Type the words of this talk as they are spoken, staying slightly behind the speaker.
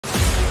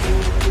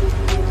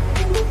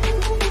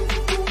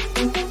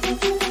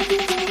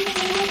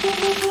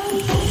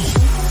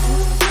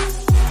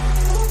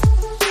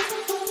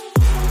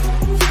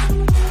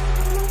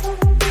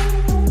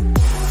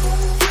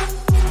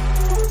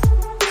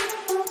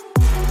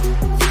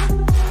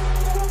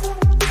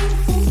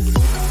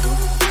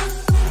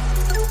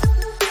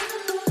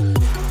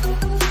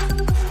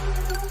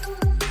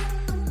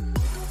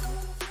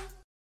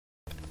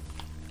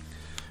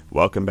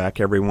Welcome back,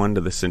 everyone,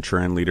 to the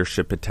Centurion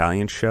Leadership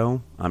Battalion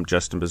Show. I'm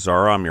Justin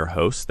Bizzarro. I'm your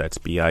host. That's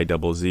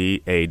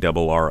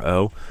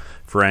Bizzarro.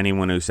 For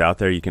anyone who's out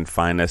there, you can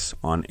find us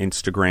on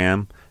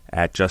Instagram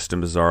at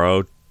Justin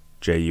Bizzarro,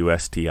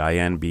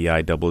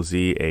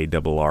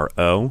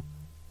 JustinBizzarro.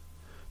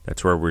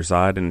 That's where we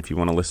reside, and if you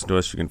want to listen to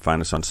us, you can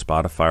find us on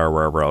Spotify or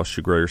wherever else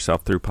you grow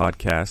yourself through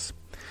podcasts.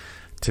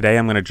 Today,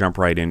 I'm going to jump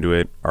right into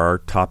it. Our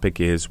topic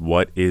is,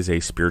 what is a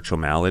spiritual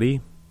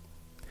malady?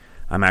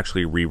 I'm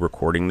actually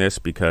re-recording this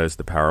because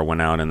the power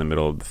went out in the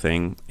middle of the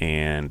thing,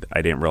 and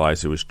I didn't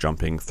realize it was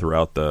jumping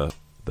throughout the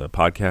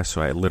podcast,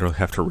 so I literally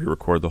have to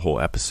re-record the whole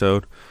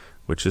episode,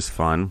 which is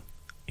fun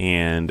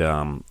and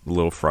a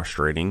little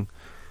frustrating.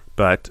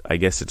 But I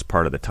guess it's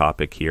part of the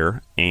topic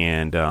here,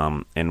 and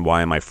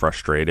why am I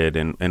frustrated,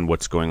 and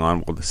what's going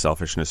on with the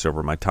selfishness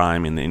over my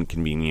time and the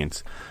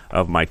inconvenience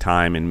of my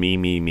time and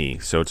me.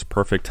 So it's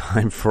perfect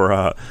time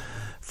for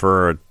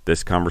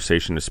this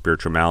conversation of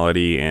spiritual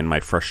malady and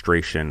my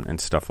frustration and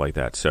stuff like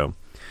that. So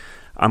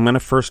I'm going to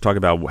first talk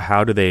about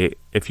how do they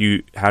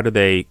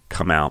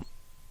come out?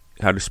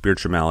 How do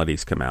spiritual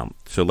maladies come out?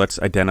 So let's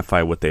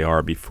identify what they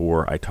are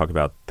before I talk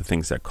about the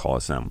things that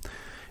cause them.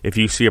 If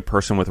you see a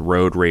person with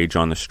road rage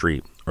on the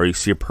street, or you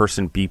see a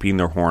person beeping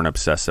their horn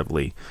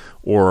obsessively,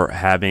 or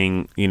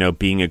having,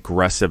 being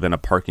aggressive in a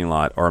parking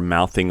lot, or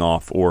mouthing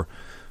off, or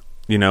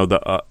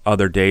the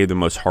other day, the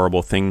most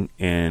horrible thing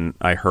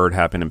I heard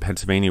happened in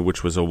Pennsylvania,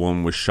 which was a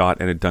woman was shot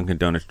at a Dunkin'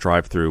 Donuts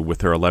drive-thru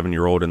with her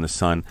 11-year-old in the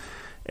sun,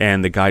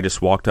 and the guy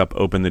just walked up,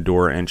 opened the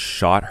door, and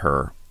shot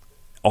her,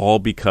 all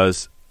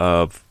because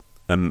of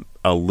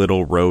a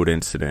little road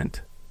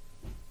incident.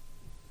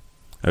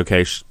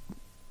 Okay,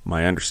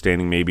 my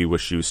understanding maybe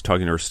was she was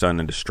talking to her son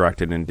and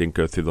distracted and didn't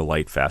go through the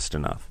light fast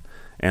enough,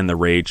 and the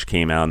rage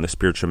came out, and the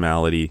spiritual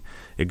malady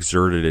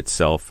exerted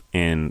itself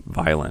in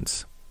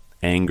violence,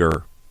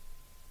 anger,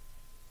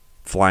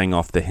 flying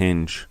off the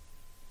hinge,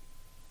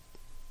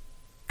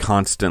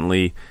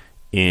 constantly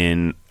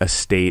in a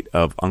state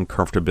of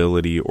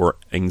uncomfortability or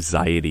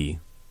anxiety.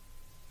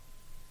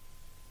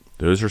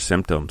 Those are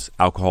symptoms.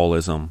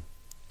 Alcoholism,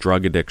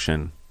 drug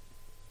addiction,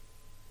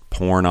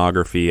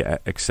 pornography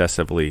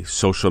excessively,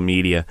 social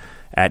media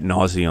ad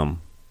nauseum.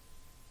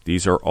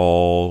 These are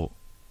all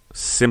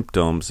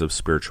symptoms of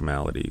spiritual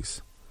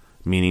maladies,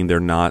 meaning they're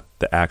not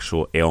the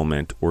actual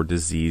ailment or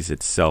disease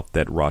itself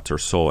that rots our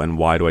soul. And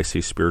why do I say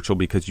spiritual?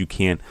 Because you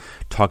can't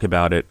talk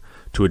about it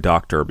to a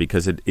doctor,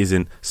 because it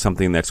isn't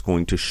something that's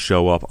going to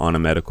show up on a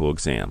medical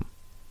exam.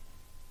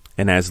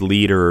 And as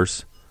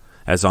leaders,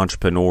 as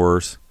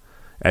entrepreneurs,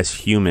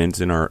 as humans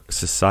in our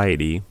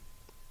society,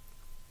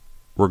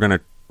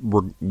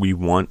 we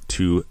want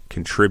to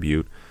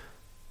contribute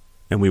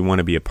and we want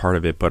to be a part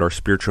of it, but our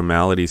spiritual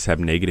maladies have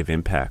negative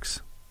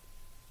impacts.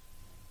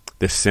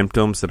 The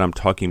symptoms that I'm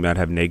talking about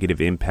have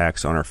negative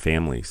impacts on our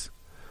families,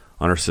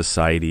 on our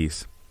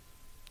societies,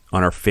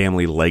 on our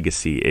family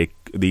legacy.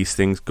 These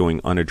things going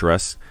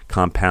unaddressed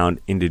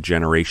compound into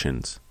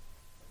generations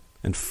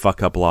and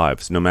fuck up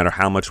lives. No matter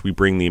how much we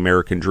bring the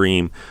American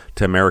dream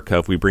to America,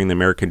 if we bring the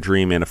American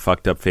dream in a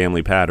fucked up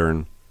family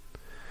pattern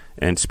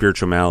and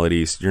spiritual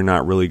maladies, you're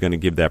not really going to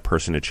give that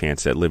person a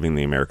chance at living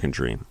the American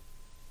dream.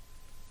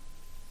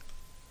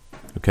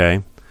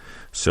 Okay?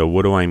 So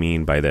what do I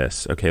mean by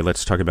this? Okay,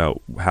 let's talk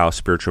about how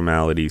spiritual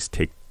maladies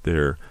take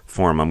their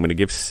form. I'm going to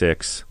give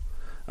 6.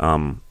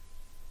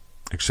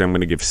 Actually, I'm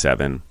going to give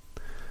 7.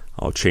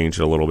 I'll change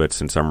it a little bit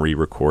since I'm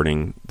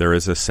re-recording. There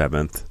is a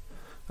 7th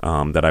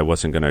that I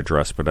wasn't going to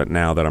address, but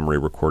now that I'm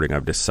re-recording,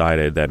 I've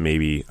decided that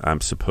maybe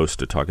I'm supposed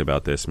to talk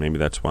about this. Maybe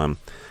that's why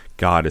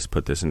God has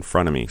put this in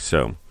front of me.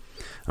 So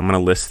I'm going to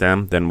list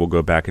them, then we'll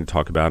go back and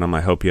talk about them. I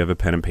hope you have a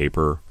pen and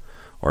paper,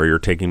 or you're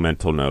taking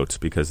mental notes,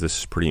 because this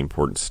is pretty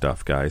important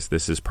stuff, guys.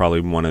 This is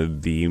probably one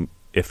of the,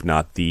 if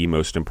not the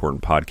most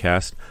important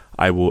podcast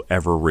I will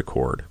ever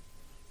record.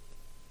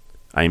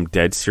 I am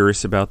dead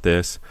serious about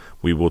this.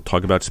 We will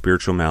talk about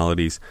spiritual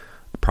maladies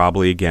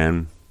probably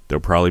again. There'll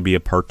probably be a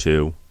part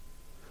 2,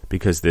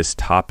 because this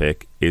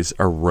topic is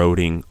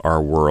eroding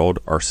our world,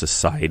 our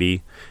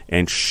society,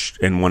 and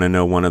want to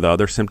know one of the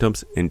other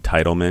symptoms?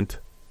 Entitlement,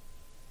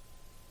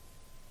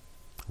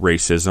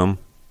 racism.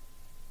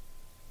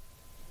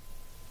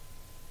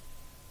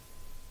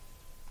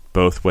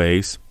 Both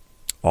ways,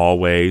 all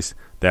ways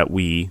that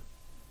we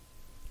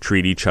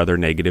treat each other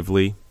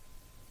negatively.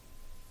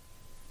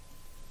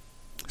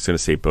 I was going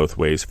to say both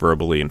ways,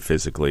 verbally and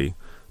physically,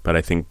 but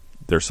I think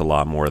there's a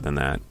lot more than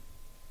that.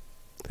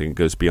 I think it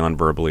goes beyond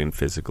verbally and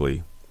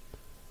physically.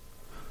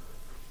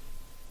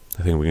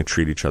 I think we can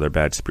treat each other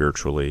bad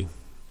spiritually.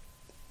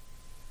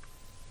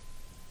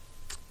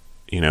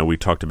 We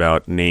talked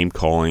about name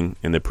calling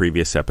in the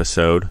previous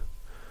episode.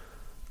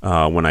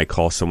 When I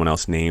call someone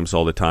else names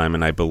all the time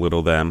and I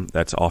belittle them,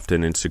 that's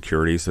often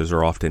insecurities. Those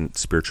are often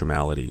spiritual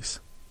maladies.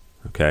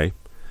 Okay?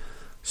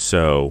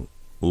 So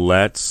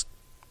let's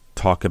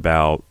talk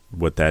about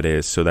what that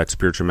is. So that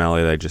spiritual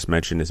malady that I just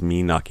mentioned is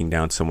me knocking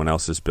down someone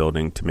else's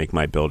building to make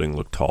my building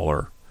look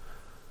taller,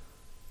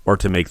 or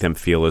to make them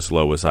feel as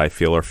low as I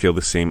feel, or feel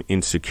the same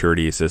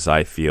insecurities as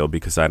I feel,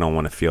 because I don't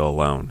want to feel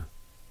alone.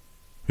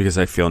 because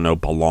I feel no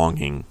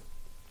belonging,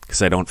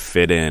 because I don't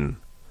fit in,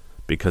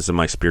 because of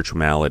my spiritual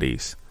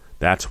maladies.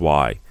 That's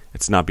why.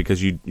 It's not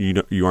because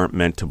you aren't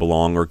meant to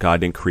belong or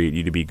God didn't create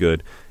you to be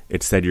good.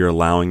 It's that you're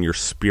allowing your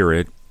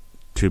spirit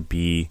to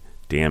be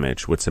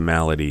damaged. What's a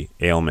malady?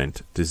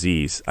 Ailment,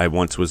 disease. I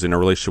once was in a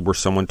relationship where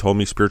someone told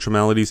me spiritual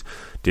maladies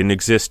didn't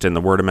exist and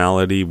the word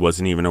malady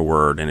wasn't even a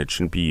word and it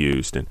shouldn't be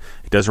used and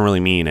it doesn't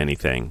really mean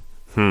anything.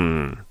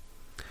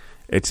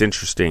 It's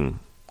interesting,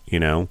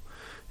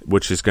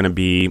 which is going to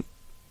be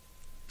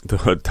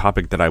the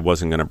topic that I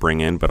wasn't going to bring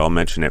in, but I'll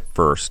mention it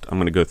first. I'm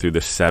going to go through the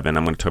 7.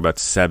 I'm going to talk about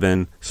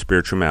 7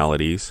 spiritual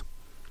maladies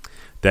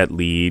that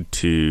lead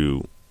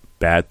to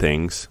bad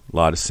things, a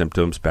lot of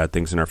symptoms, bad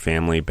things in our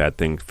family,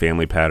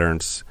 family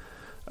patterns,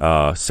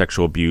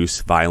 sexual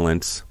abuse,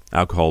 violence,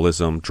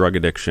 alcoholism, drug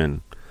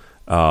addiction,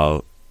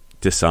 bad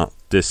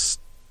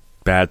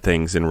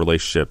things in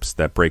relationships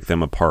that break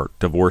them apart,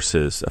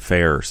 divorces,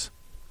 affairs,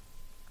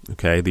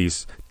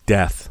 these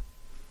death,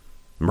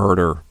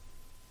 murder.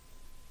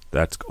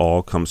 That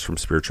all comes from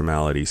spiritual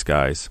maladies,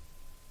 guys.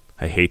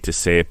 I hate to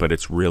say it, but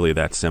it's really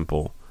that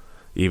simple,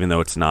 even though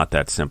it's not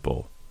that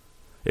simple.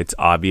 It's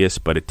obvious,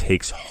 but it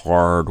takes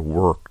hard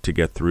work to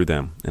get through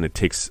them, and it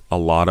takes a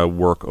lot of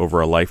work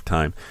over a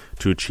lifetime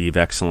to achieve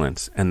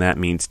excellence, and that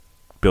means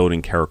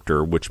building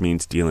character, which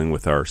means dealing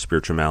with our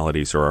spiritual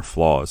maladies or our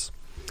flaws,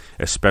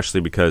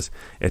 especially because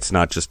it's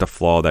not just a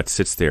flaw that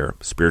sits there.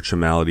 Spiritual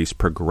maladies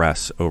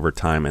progress over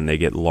time, and they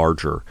get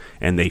larger,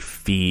 and they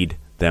feed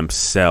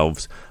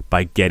themselves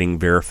by getting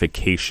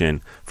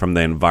verification from the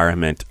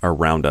environment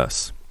around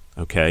us.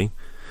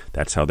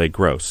 That's how they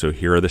grow. So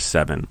here are the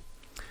 7.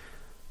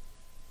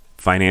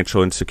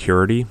 Financial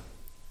insecurity,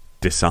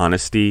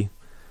 dishonesty,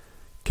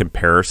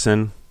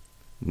 comparison,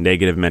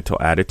 negative mental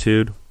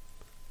attitude,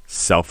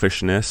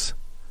 selfishness,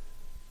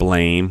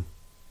 blame,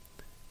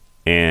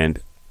 and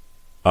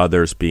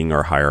others being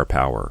our higher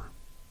power.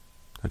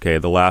 The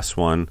last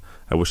one,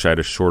 I wish I had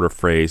a shorter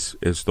phrase,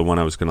 is the one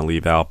I was going to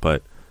leave out,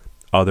 but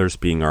others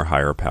being our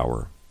higher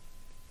power.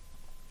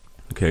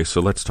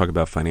 So let's talk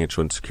about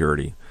financial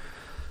insecurity.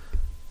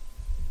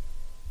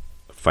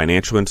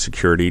 Financial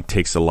insecurity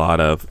takes a lot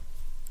of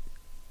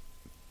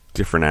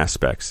different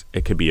aspects.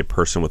 It could be a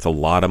person with a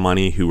lot of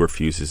money who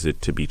refuses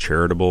it to be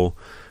charitable,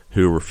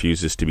 who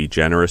refuses to be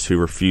generous, who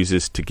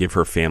refuses to give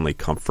her family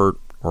comfort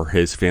or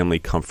his family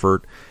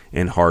comfort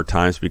in hard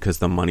times because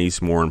the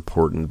money's more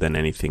important than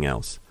anything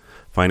else.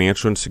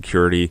 Financial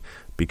insecurity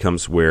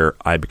becomes where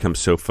I become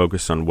so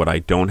focused on what I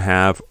don't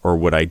have or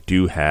what I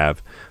do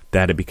have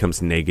that it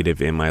becomes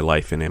negative in my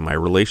life and in my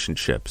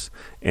relationships.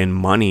 And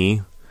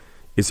money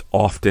is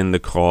often the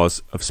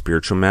cause of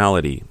spiritual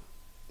malady,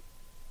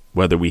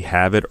 whether we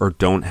have it or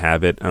don't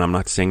have it. And I'm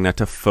not saying not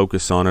to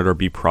focus on it or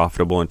be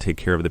profitable and take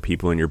care of the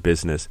people in your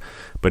business.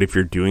 But if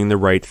you're doing the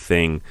right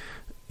thing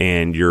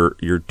and you're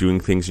doing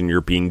things and you're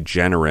being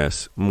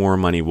generous, more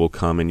money will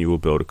come and you will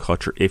build a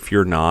culture. If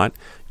you're not,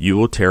 you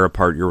will tear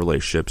apart your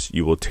relationships,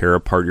 you will tear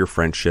apart your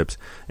friendships,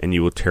 and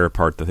you will tear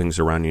apart the things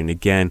around you. And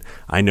again,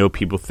 I know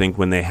people think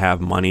when they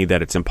have money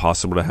that it's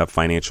impossible to have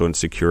financial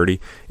insecurity.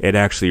 It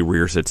actually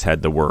rears its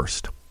head the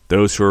worst.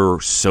 Those who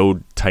are so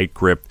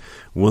tight-gripped,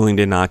 willing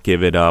to not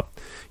give it up,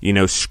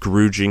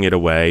 Scrooging it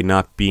away,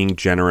 not being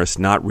generous,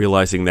 not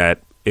realizing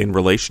that in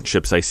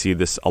relationships, I see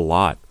this a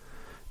lot.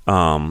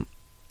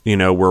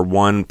 Where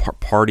one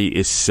party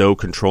is so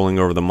controlling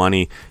over the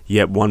money,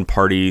 yet one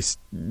party's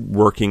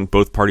working,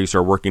 both parties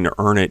are working to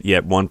earn it,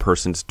 yet one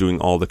person's doing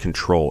all the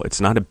control.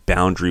 It's not a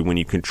boundary when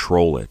you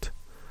control it.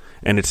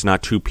 And it's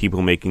not two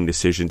people making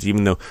decisions.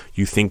 Even though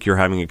you think you're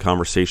having a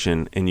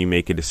conversation and you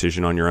make a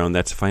decision on your own,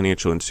 that's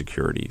financial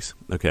insecurities,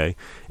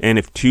 And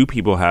if two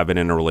people have it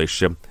in a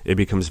relationship, it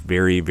becomes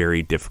very,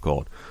 very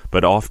difficult.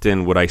 But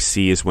often what I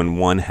see is when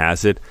one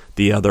has it,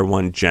 the other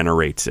one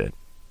generates it,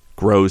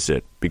 grows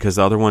it, because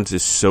the other one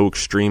is so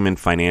extreme in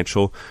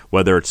financial,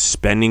 whether it's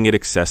spending it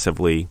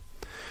excessively,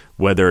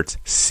 whether it's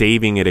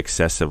saving it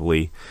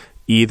excessively,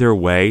 either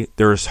way,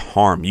 there's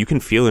harm. You can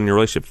feel in your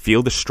relationship,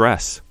 feel the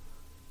stress.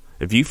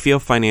 If you feel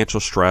financial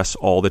stress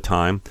all the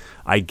time,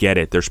 I get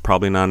it. There's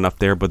probably not enough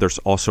there, but there's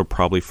also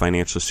probably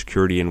financial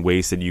security in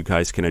ways that you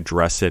guys can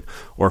address it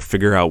or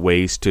figure out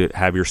ways to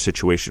have your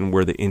situation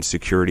where the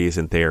insecurity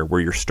isn't there,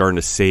 where you're starting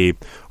to save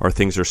or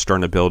things are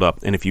starting to build up.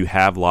 And if you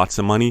have lots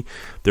of money,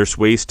 there's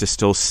ways to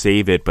still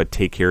save it but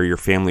take care of your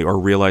family, or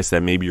realize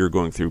that maybe you're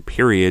going through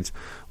periods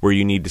where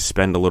you need to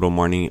spend a little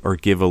money or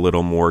give a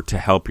little more to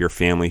help your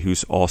family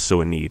who's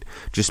also in need.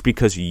 Just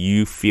because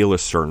you feel a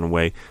certain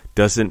way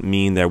doesn't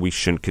mean that we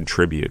shouldn't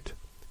contribute.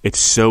 It's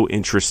so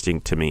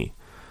interesting to me.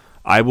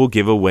 I will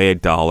give away $1,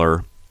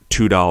 $2,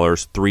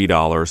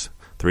 $3.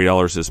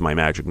 $3 is my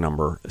magic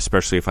number,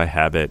 especially if I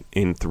have it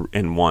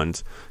in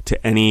ones,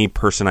 to any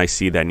person I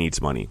see that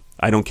needs money.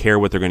 I don't care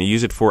what they're going to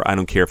use it for. I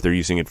don't care if they're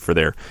using it for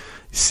their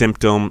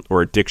symptom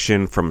or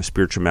addiction from a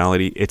spiritual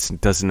malady. It's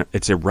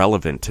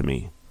irrelevant to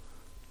me.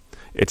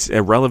 It's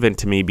irrelevant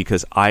to me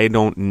because I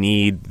don't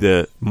need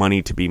the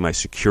money to be my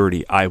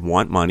security. I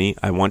want money.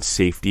 I want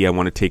safety. I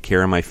want to take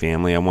care of my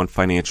family. I want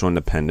financial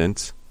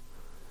independence.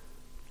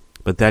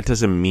 but that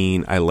doesn't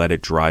mean I let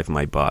it drive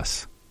my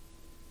bus.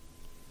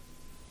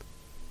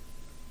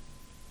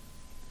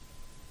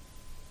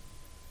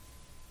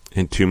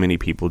 And too many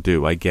people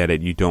do. I get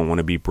it. You don't want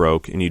to be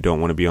broke, and you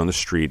don't want to be on the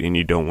street, and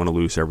you don't want to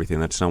lose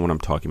everything. That's not what I'm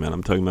talking about.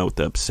 I'm talking about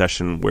the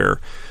obsession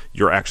where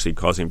you're actually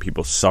causing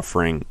people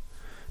suffering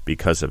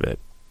because of it.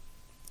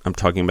 I'm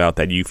talking about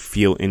that you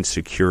feel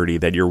insecurity,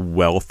 that your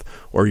wealth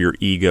or your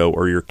ego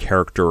or your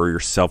character or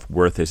your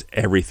self-worth is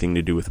everything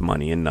to do with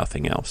money and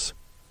nothing else.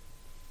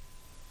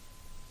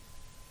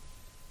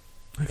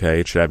 Okay,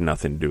 it should have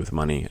nothing to do with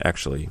money,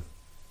 actually.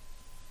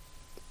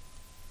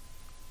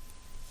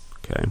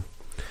 Okay.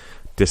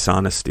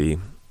 Dishonesty.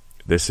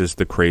 This is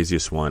the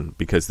craziest one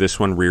because this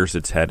one rears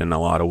its head in a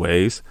lot of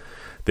ways.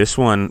 This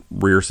one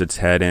rears its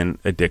head in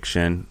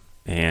addiction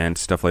and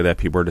stuff like that.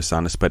 People are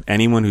dishonest, but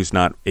anyone who's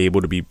not able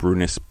to be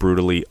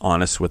brutally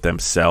honest with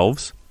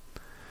themselves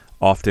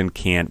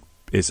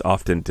is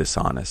often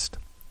dishonest.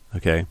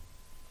 Okay.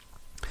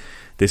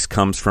 This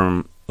comes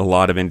from a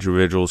lot of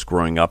individuals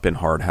growing up in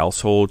hard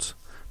households,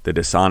 the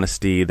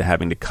dishonesty, the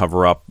having to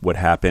cover up what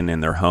happened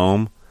in their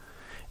home.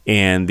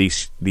 And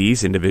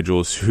these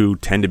individuals who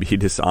tend to be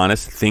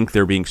dishonest think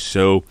they're being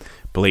so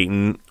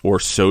blatant or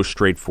so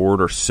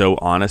straightforward or so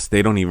honest,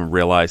 they don't even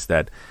realize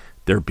that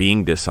they're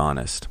being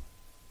dishonest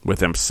with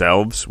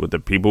themselves, with the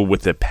people,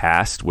 with the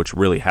past, which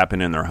really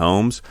happened in their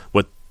homes,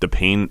 what the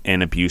pain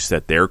and abuse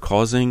that they're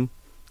causing.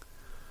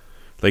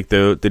 Like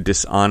the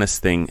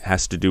dishonest thing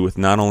has to do with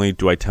not only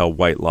do I tell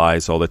white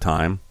lies all the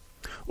time,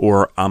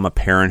 or I'm a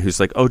parent who's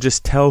like, oh,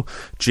 just tell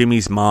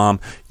Jimmy's mom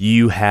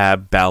you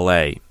have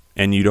ballet.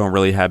 And you don't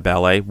really have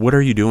ballet, what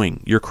are you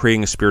doing? You're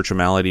creating a spiritual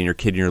malady in your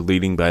kid and you're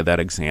leading by that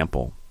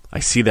example. I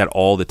see that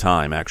all the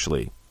time,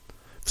 actually.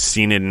 I've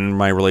seen it in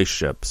my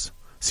relationships,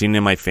 seen it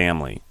in my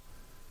family.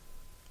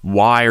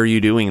 Why are you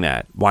doing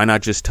that? Why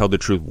not just tell the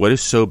truth? What is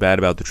so bad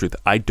about the truth?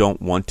 I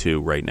don't want to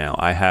right now.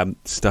 I have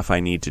stuff I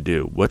need to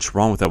do. What's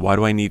wrong with that? Why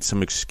do I need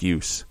some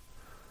excuse?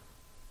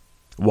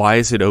 Why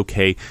is it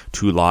okay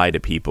to lie to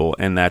people?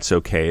 And that's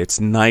okay. It's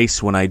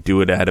nice when I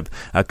do it out of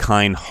a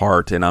kind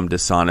heart and I'm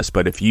dishonest.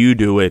 But if you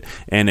do it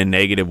in a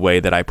negative way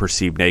that I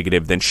perceive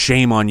negative, then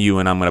shame on you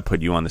and I'm going to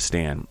put you on the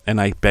stand.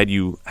 And I bet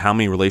you how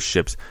many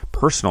relationships,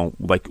 personal,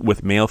 like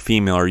with male,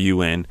 female, are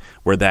you in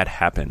where that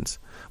happens?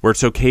 Where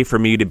it's okay for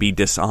me to be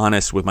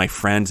dishonest with my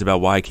friends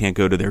about why I can't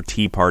go to their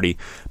tea party,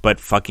 but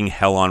fucking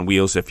hell on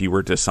wheels if you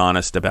were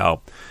dishonest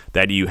about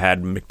that you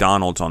had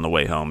McDonald's on the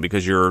way home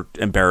because you're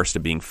embarrassed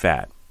of being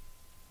fat.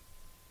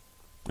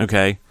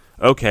 Okay,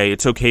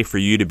 it's okay for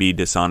you to be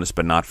dishonest,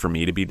 but not for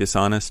me to be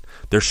dishonest.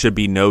 There should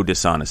be no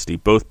dishonesty.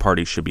 Both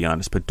parties should be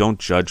honest, but don't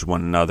judge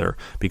one another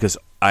because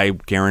I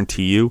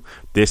guarantee you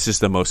this is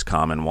the most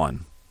common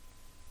one.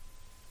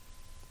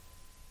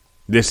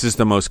 This is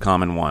the most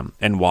common one.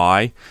 And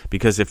why?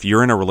 Because if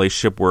you're in a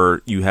relationship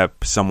where you have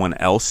someone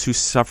else who's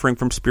suffering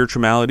from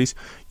spiritual maladies,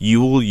 you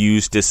will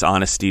use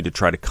dishonesty to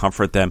try to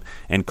comfort them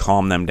and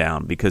calm them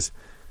down because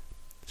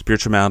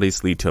spiritual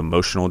maladies lead to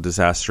emotional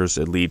disasters.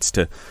 It leads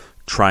to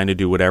trying to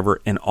do whatever,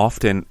 and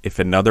often if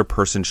another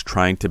person's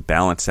trying to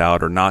balance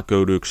out or not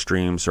go to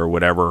extremes or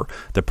whatever,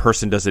 the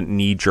person doesn't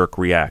knee-jerk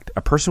react.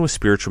 A person with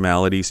spiritual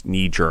maladies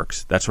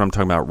knee-jerks. That's what I'm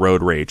talking about,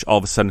 road rage. All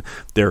of a sudden,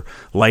 they're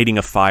lighting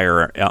a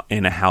fire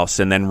in a house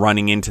and then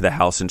running into the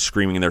house and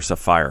screaming there's a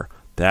fire.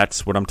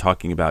 That's what I'm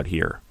talking about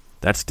here.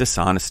 That's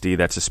dishonesty.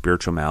 That's a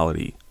spiritual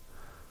malady.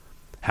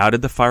 How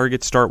did the fire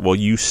get started? Well,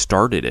 you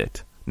started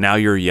it. Now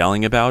you're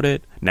yelling about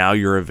it. Now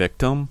you're a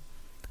victim.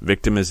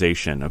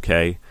 Victimization,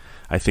 okay?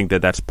 I think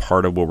that that's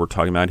part of what we're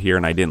talking about here,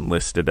 and I didn't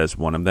list it as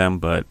one of them,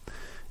 but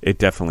it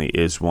definitely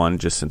is one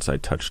just since I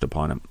touched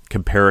upon it.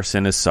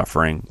 Comparison is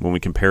suffering. When we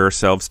compare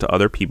ourselves to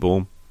other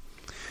people,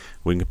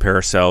 we compare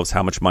ourselves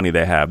how much money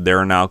they have.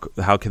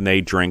 How can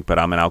they drink, but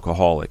I'm an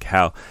alcoholic?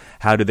 How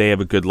do they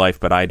have a good life,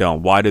 but I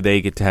don't? Why do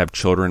they get to have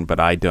children, but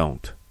I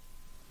don't?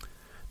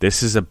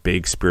 This is a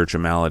big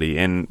spiritual malady,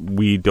 and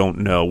we don't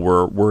know.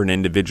 We're an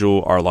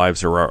individual. Our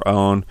lives are our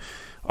own.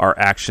 Our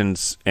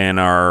actions and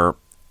our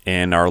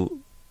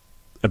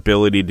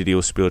ability to deal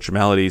with spiritual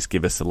maladies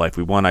give us the life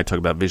we want. I talk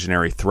about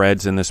visionary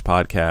threads in this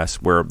podcast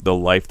where the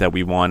life that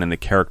we want and the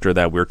character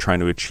that we're trying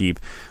to achieve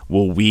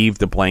will weave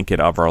the blanket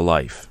of our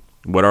life.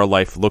 What our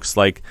life looks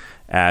like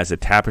as a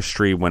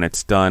tapestry when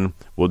it's done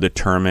will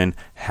determine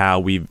how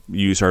we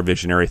use our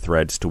visionary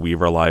threads to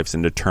weave our lives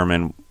and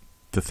determine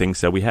the things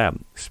that we have.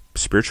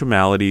 Spiritual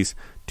maladies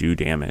do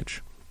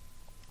damage.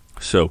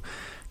 So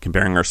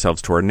comparing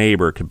ourselves to our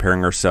neighbor,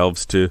 comparing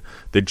ourselves to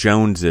the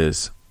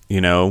Joneses,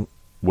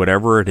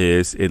 whatever it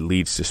is, it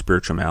leads to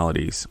spiritual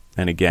maladies.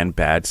 And again,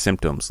 bad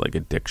symptoms like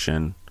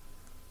addiction,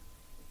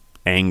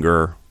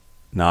 anger,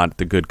 not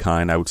the good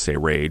kind, I would say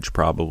rage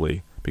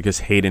probably, because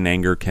hate and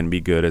anger can be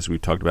good, as we've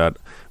talked about.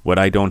 What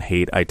I don't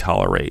hate, I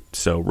tolerate.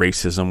 So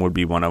racism would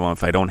be one of them.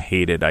 If I don't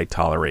hate it, I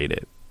tolerate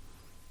it.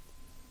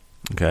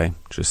 Okay,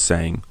 just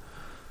saying.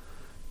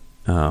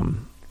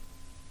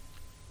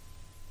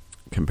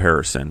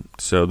 Comparison.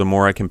 So the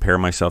more I compare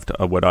myself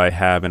to what I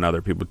have and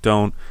other people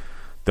don't,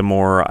 the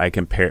more I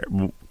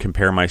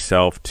compare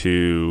myself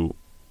to,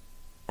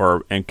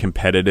 and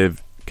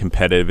competitive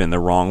in the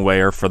wrong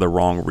way or for the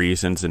wrong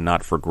reasons and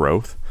not for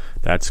growth,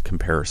 that's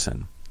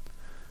comparison.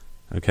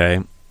 Okay?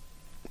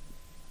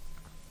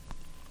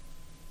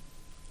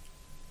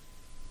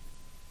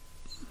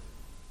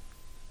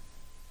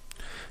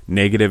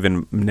 Negative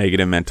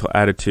mental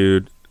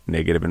attitude,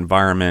 negative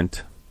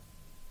environment.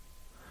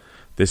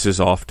 This is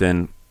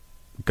often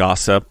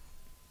gossip.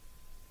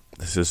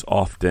 This is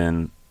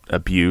often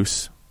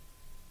abuse.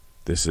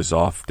 This is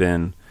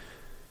often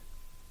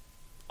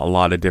a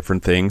lot of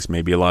different things,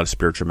 maybe a lot of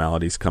spiritual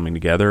maladies coming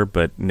together,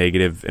 but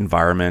negative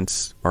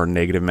environments or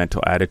negative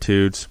mental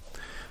attitudes.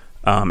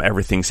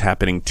 Everything's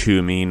happening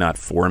to me, not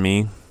for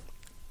me.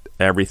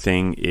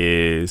 Everything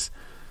is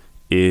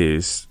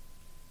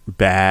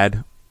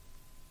bad,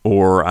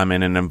 or I'm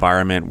in an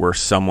environment where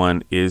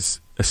someone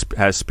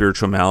has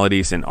spiritual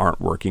maladies and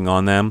aren't working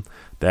on them.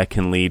 That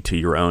can lead to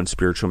your own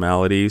spiritual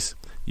maladies.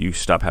 You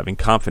stop having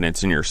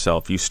confidence in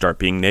yourself. You start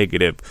being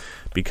negative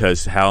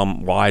because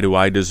why do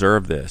I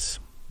deserve this?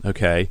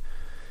 Okay,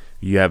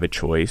 you have a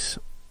choice.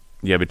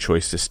 You have a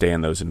choice to stay in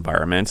those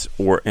environments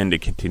and to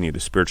continue the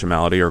spiritual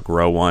malady or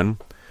grow one,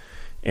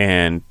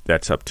 and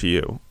that's up to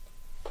you.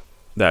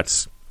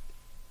 That's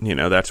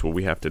what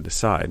we have to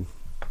decide.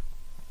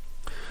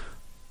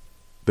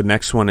 The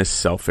next one is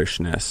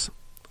selfishness.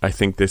 I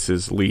think this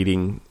is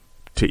leading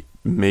to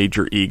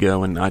major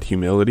ego and not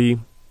humility.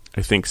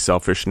 I think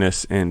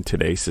selfishness in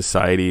today's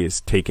society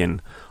is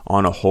taken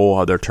on a whole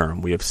other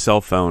term. We have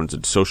cell phones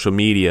and social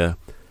media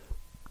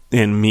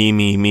and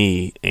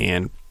me,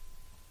 and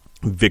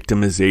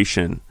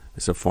victimization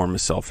is a form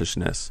of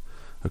selfishness.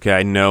 Okay,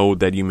 I know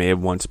that you may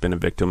have once been a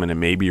victim and it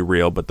may be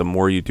real, but the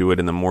more you do it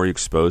and the more you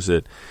expose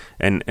it,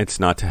 and it's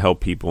not to help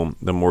people,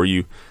 the more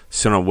you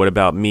say, what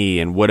about me,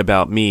 and what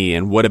about me,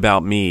 and what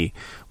about me?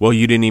 Well,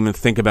 you didn't even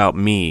think about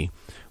me.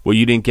 Well,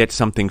 you didn't get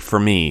something for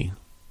me.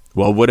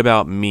 Well, what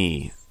about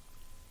me?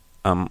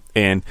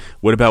 And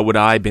what about what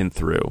I've been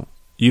through?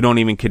 You don't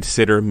even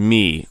consider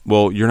me.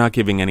 Well, you're not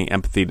giving any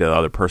empathy to the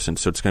other person,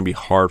 so it's going to be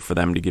hard for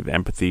them to give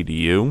empathy to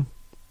you.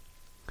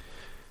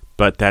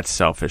 But that's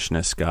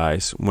selfishness,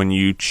 guys. When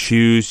you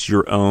choose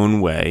your own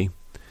way,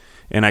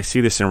 and I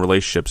see this in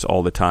relationships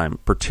all the time,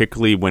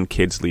 particularly when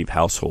kids leave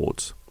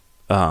households.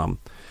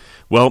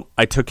 Well,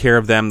 I took care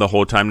of them the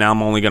whole time. Now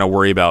I'm only going to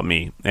worry about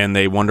me. And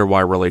they wonder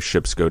why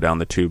relationships go down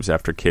the tubes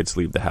after kids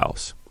leave the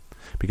house.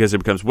 Because it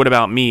becomes, what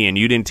about me? And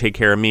you didn't take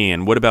care of me.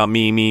 And what about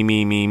me?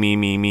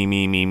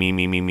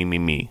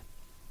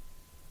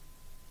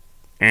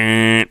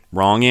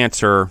 Wrong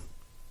answer.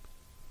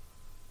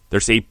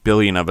 There's 8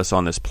 billion of us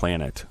on this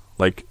planet.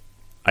 Like,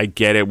 I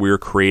get it. We were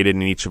created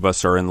and each of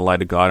us are in the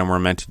light of God and we're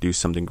meant to do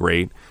something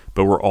great.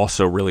 But we're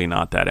also really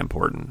not that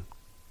important.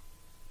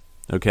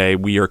 Okay?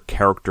 We are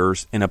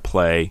characters in a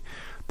play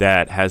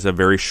that has a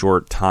very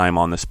short time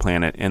on this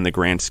planet in the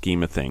grand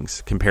scheme of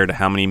things, compared to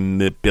how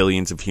many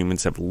billions of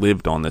humans have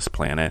lived on this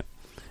planet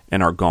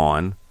and are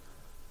gone,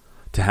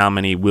 to how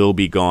many will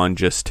be gone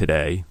just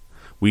today.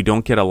 We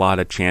don't get a lot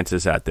of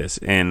chances at this,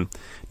 and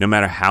no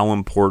matter how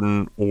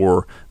important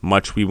or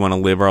much we want to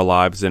live our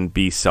lives and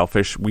be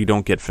selfish, we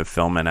don't get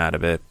fulfillment out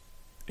of it.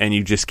 And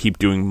you just keep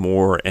doing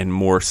more and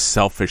more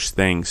selfish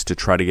things to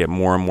try to get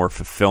more and more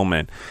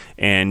fulfillment.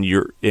 And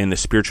the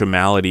spiritual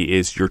malady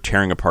is you're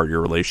tearing apart your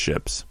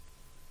relationships.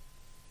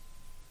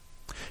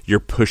 You're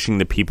pushing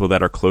the people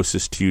that are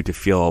closest to you to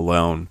feel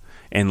alone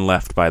and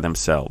left by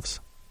themselves.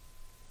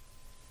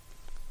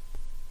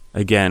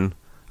 Again,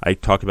 I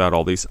talk about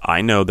all these.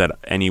 I know that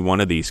any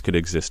one of these could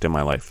exist in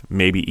my life.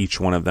 Maybe each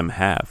one of them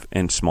have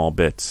in small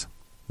bits,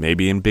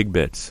 maybe in big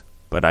bits,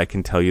 but I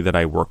can tell you that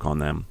I work on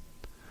them.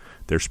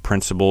 There's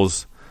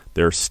principles,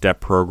 there's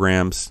step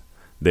programs,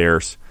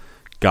 there's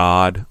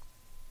God,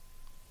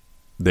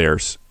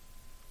 there's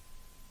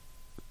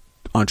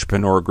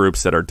entrepreneur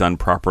groups that are done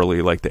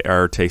properly, like the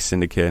Arete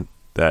Syndicate,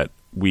 that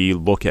we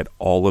look at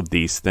all of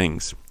these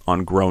things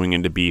on growing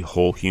into be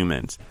whole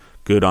humans,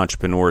 good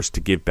entrepreneurs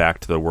to give back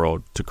to the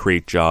world, to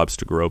create jobs,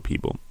 to grow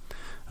people.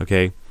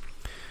 Okay?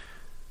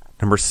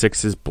 Number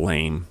 6 is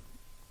blame.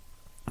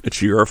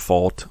 It's your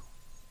fault.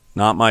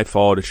 Not my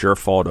fault, it's your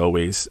fault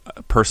always.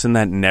 A person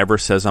that never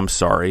says, I'm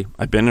sorry.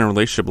 I've been in a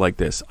relationship like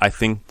this. I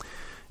think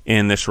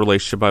in this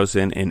relationship I was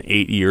in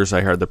 8 years,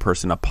 I heard the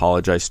person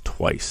apologize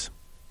twice.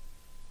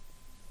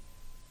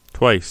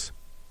 Twice.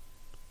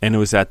 And it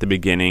was at the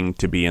beginning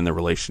to be in the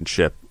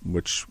relationship,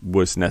 which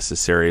was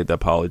necessary, the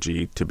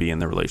apology, to be in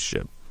the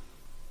relationship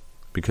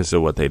because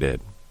of what they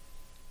did.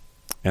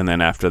 And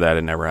then after that,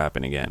 it never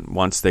happened again.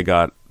 Once they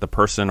got the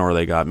person or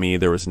they got me,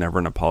 there was never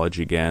an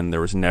apology again. There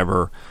was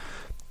never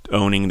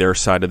owning their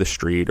side of the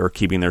street or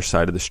keeping their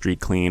side of the street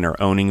clean or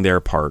owning their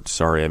part.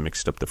 Sorry, I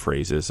mixed up the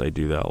phrases. I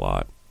do that a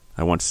lot.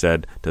 I once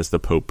said, does the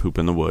Pope poop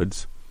in the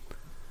woods?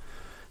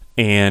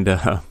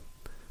 But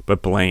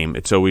blame.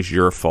 It's always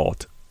your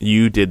fault.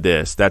 You did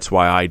this. That's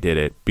why I did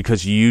it.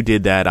 Because you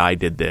did that, I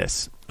did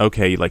this.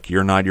 Okay, like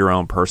you're not your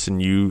own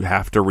person. You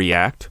have to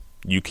react.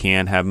 You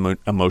can have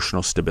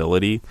emotional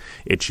stability.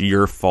 It's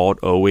your fault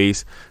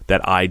always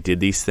that I did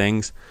these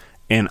things.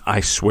 And I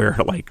swear,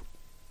 like,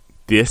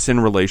 this in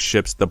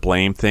relationships, the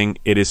blame thing,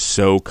 it is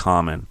so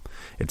common.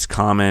 It's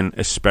common,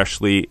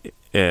 especially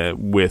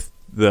with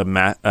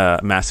the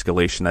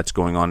emasculation that's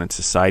going on in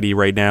society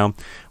right now,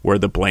 where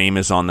the blame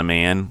is on the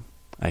man.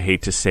 I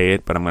hate to say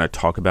it, but I'm going to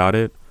talk about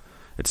it.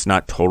 It's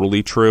not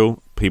totally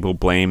true. People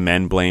blame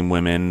men, blame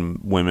women,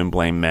 women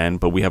blame men,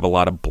 but we have a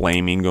lot of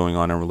blaming going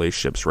on in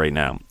relationships right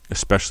now,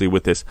 especially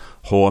with this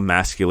whole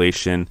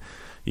emasculation,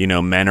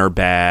 men are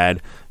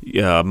bad,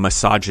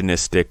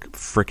 misogynistic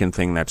freaking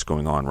thing that's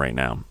going on right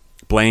now.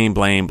 Blame,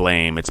 blame,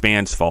 blame. It's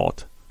man's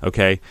fault.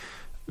 Okay.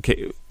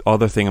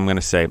 Other thing I'm going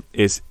to say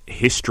is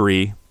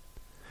history.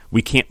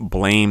 We can't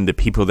blame the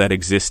people that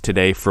exist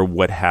today for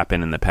what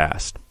happened in the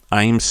past.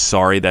 I am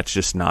sorry, that's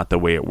just not the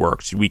way it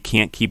works. We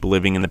can't keep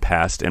living in the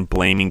past and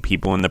blaming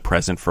people in the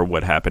present for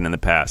what happened in the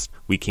past.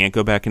 We can't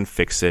go back and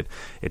fix it.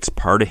 It's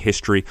part of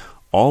history.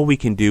 All we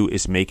can do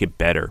is make it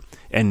better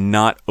and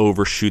not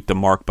overshoot the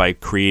mark by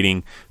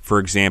creating, for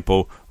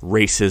example,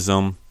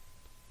 racism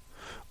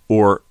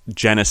or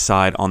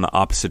genocide on the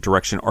opposite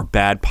direction, or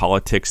bad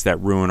politics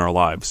that ruin our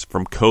lives.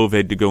 From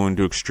COVID to go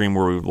into extreme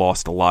where we've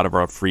lost a lot of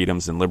our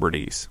freedoms and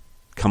liberties.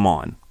 Come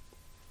on.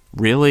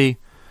 Really?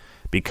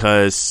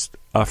 Because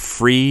a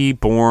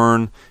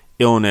free-born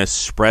illness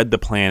spread the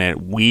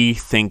planet, we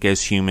think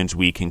as humans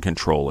we can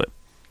control it.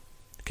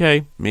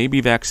 Okay,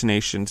 maybe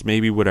vaccinations,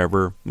 maybe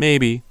whatever,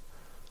 maybe.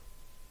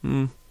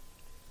 We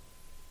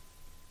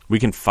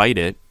can fight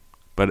it,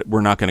 but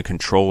we're not going to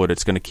control it.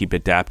 It's going to keep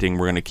adapting.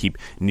 We're going to keep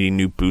needing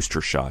new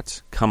booster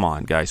shots. Come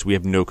on, guys. We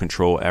have no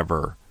control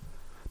ever.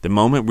 The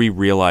moment we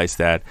realize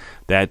that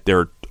there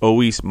are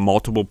always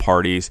multiple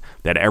parties,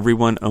 that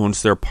everyone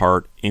owns their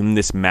part in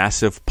this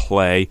massive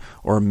play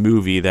or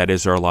movie that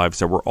is our lives,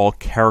 that we're all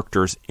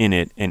characters in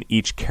it, and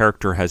each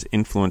character has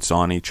influence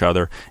on each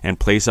other and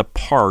plays a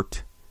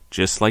part,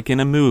 just like in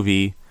a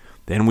movie,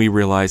 then we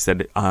realize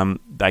that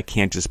I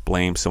can't just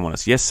blame someone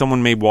else. Yes,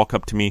 someone may walk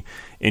up to me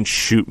and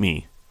shoot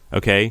me.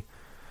 Okay,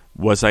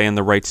 was I in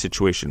the right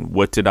situation?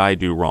 What did I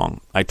do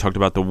wrong? I talked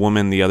about the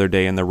woman the other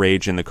day in the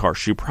rage in the car.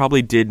 She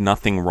probably did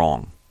nothing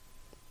wrong.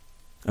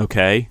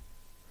 Okay?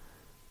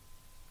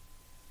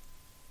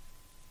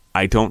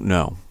 I don't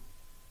know.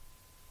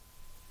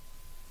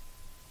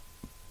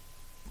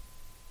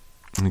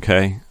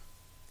 Okay?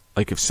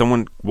 Like if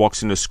someone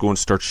walks into school and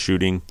starts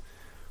shooting,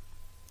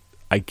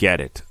 I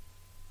get it.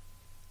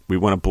 We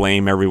want to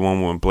blame everyone.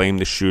 We want to blame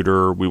the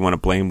shooter. We want to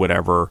blame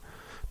whatever.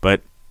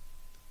 But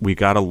we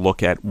got to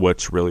look at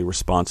what's really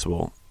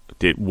responsible.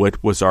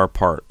 What was our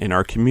part in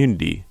our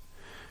community?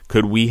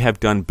 Could we have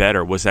done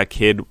better? Was that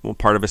kid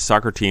part of a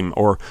soccer team,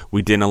 or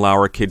we didn't allow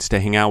our kids to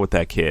hang out with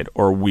that kid,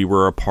 or we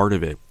were a part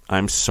of it?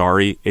 I'm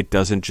sorry, it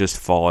doesn't just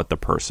fall at the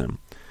person.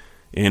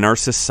 In our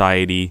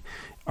society,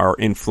 our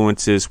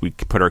influences, we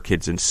put our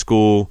kids in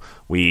school,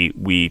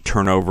 we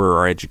turn over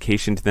our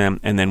education to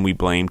them, and then we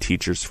blame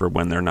teachers for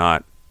when they're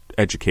not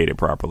educated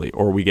properly,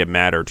 or we get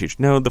mad at our teachers.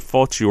 No, the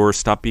fault's yours.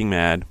 Stop being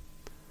mad.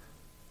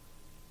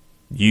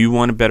 You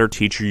want a better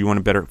teacher,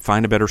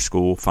 find a better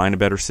school, find a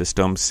better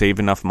system, save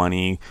enough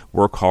money,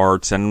 work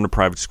hard, send them to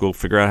private school,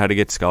 figure out how to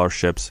get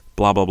scholarships,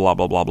 blah, blah, blah,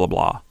 blah, blah, blah,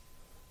 blah.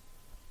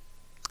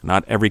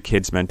 Not every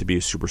kid's meant to be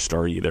a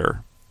superstar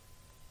either.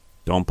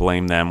 Don't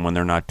blame them when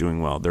they're not doing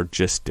well. They're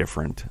just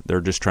different. They're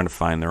just trying to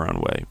find their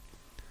own way.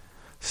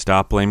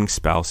 Stop blaming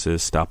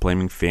spouses, stop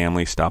blaming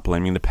family, stop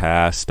blaming the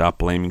past, stop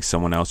blaming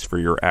someone else for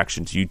your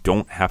actions. You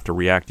don't have to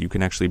react. You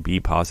can actually be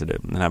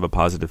positive and have a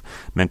positive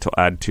mental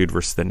attitude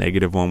versus the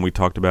negative one we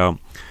talked about.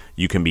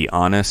 You can be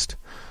honest.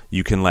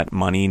 You can let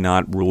money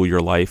not rule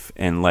your life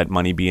and let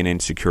money be an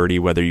insecurity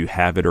whether you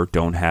have it or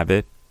don't have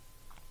it.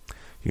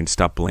 You can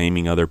stop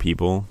blaming other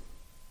people.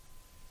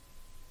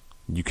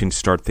 You can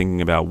start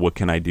thinking about what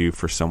can I do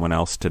for someone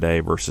else today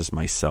versus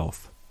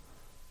myself.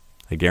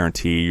 I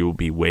guarantee you will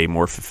be way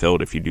more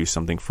fulfilled if you do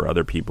something for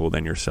other people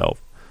than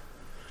yourself.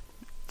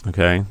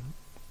 Okay?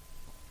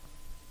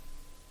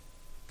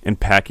 And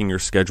packing your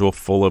schedule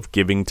full of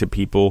giving to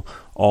people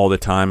all the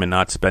time and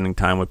not spending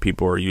time with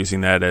people, or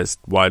using that as,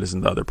 why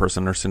doesn't the other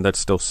person understand? That's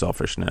still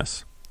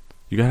selfishness.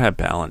 You got to have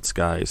balance,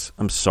 guys.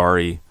 I'm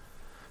sorry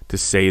to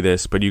say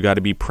this, but you got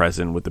to be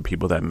present with the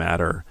people that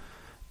matter.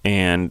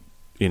 And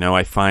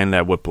I find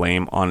that what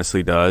blame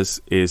honestly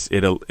does is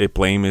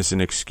blame is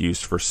an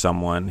excuse for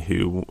someone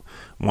who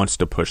wants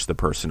to push the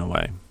person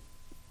away.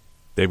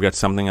 They've got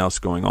something else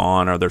going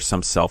on, or there's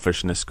some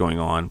selfishness going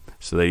on,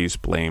 so they use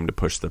blame to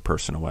push the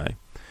person away,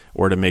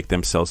 or to make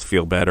themselves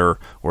feel better,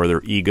 or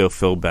their ego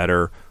feel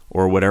better,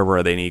 or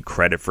whatever. They need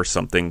credit for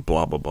something,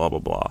 blah, blah, blah, blah,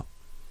 blah.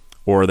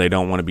 Or they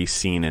don't want to be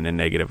seen in a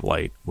negative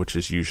light, which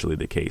is usually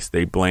the case.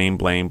 They blame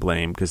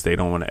because they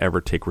don't want to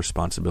ever take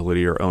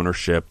responsibility or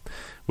ownership,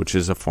 which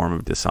is a form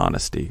of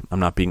dishonesty.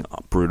 I'm not being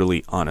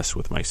brutally honest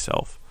with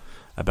myself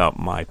about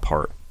my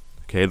part.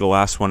 Okay, the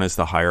last one is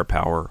the higher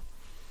power.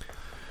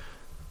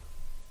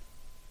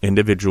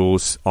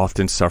 Individuals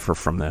often suffer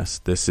from this.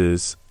 This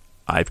is,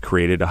 I've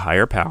created a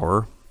higher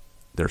power.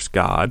 There's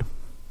God,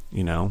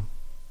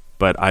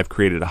 but I've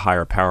created a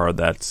higher power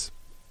that's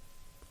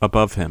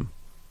above him.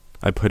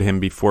 I put him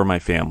before my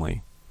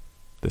family.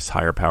 this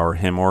higher power,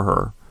 him or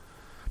her,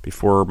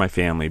 before my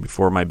family,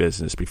 before my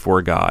business,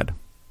 before God.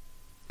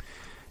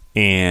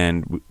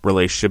 And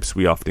relationships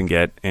we often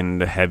get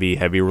into heavy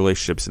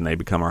relationships, and they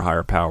become our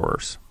higher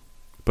powers.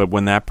 But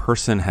when that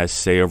person has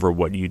say over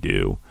what you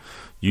do,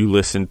 you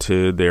listen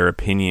to their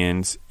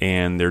opinions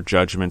and their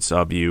judgments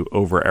of you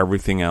over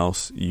everything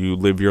else. You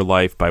live your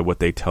life by what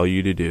they tell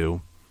you to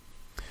do.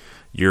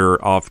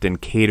 You're often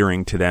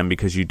catering to them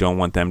because you don't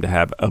want them to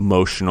have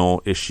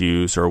emotional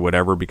issues or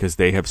whatever, because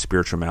they have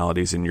spiritual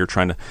maladies, and you're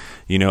trying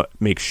to,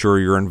 make sure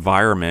your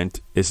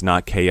environment is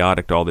not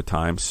chaotic all the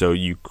time. So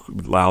you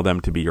allow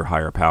them to be your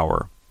higher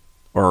power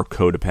or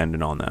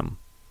codependent on them.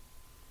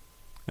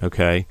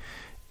 Okay.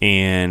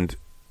 And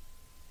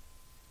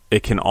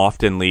it can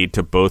often lead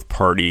to both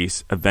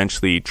parties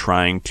eventually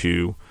trying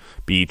to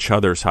be each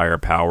other's higher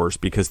powers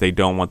because they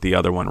don't want the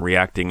other one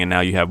reacting. And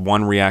now you have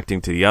one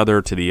reacting to the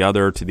other, to the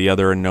other, to the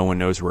other, and no one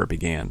knows where it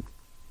began.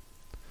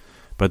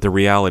 But the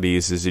reality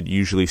is it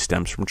usually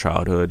stems from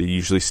childhood. It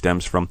usually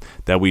stems from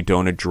that we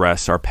don't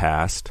address our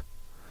past.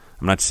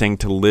 I'm not saying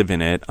to live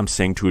in it. I'm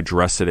saying to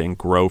address it and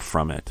grow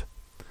from it.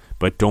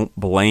 But don't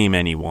blame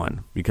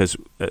anyone, because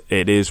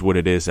it is what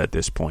it is at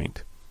this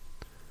point.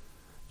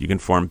 You can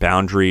form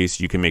boundaries.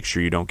 You can make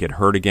sure you don't get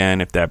hurt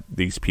again if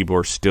these people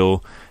are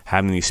still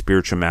having these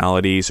spiritual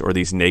maladies or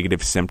these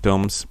negative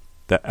symptoms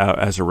that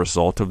as a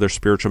result of their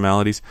spiritual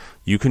maladies.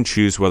 You can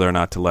choose whether or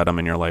not to let them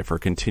in your life or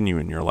continue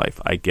in your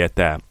life. I get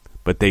that.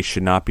 But they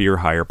should not be your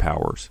higher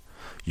powers.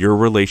 Your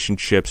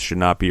relationships should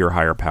not be your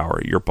higher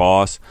power. Your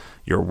boss,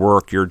 your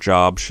work, your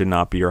job should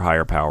not be your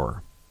higher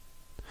power.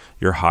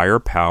 Your higher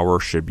power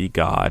should be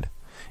God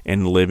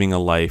and living a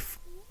life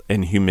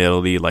in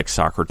humility like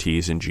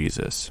Socrates and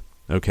Jesus.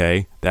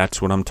 Okay,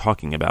 that's what I'm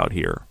talking about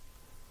here.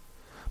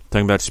 I'm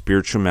talking about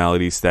spiritual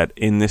maladies that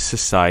in this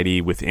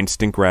society with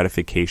instant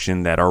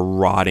gratification that are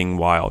rotting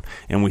wild.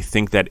 And we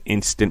think that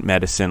instant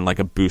medicine like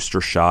a booster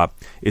shot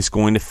is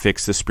going to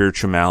fix the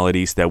spiritual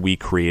maladies that we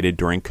created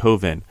during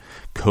COVID.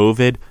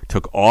 COVID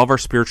took all of our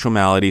spiritual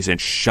maladies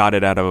and shot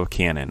it out of a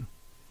cannon.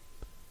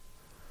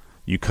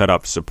 You cut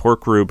off support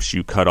groups,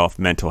 you cut off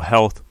mental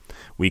health,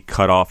 we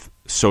cut off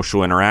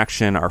social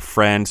interaction, our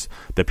friends,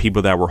 the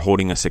people that were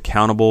holding us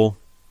accountable,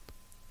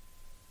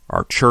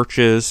 our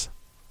churches,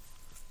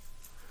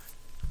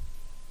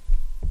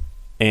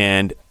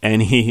 and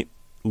any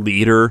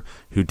leader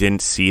who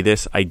didn't see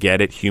this. I get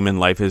it, human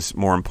life is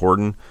more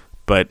important,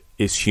 but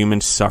is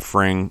human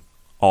suffering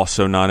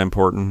also not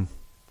important?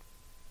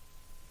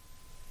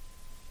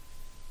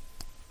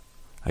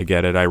 I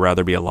get it, I'd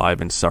rather be alive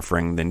and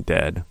suffering than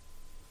dead.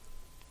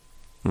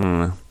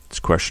 It's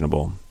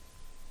questionable.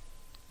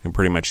 I can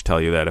pretty much tell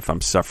you that if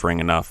I'm suffering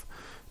enough,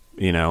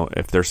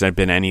 if there's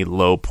been any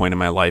low point in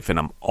my life and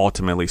I'm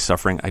ultimately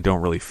suffering, I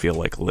don't really feel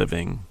like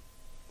living.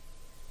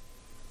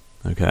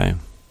 Okay.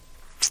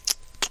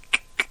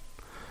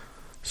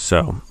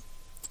 So,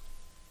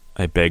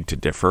 I beg to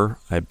differ.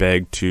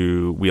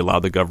 We allow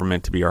the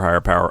government to be our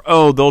higher power.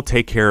 Oh, they'll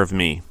take care of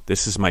me.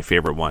 This is my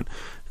favorite one.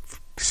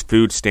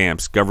 Food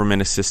stamps,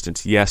 government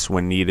assistance. Yes,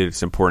 when needed,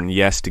 it's important.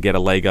 Yes, to get a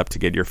leg up, to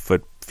get your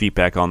feet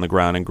back on the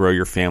ground and grow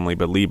your family,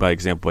 but lead by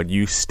example. But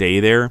you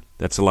stay there,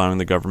 that's allowing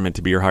the government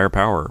to be your higher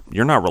power.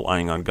 You're not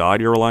relying on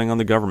God, you're relying on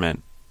the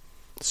government.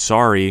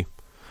 Sorry.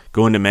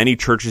 Go into many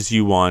churches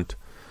you want.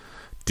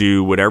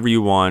 Do whatever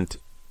you want.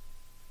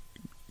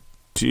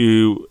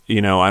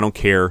 I don't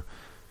care.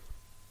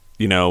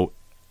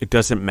 It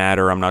doesn't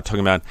matter. I'm not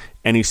talking about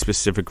any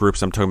specific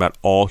groups. I'm talking about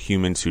all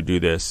humans who do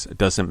this. It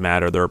doesn't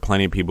matter. There are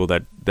plenty of people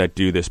that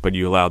do this, but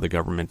you allow the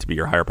government to be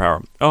your higher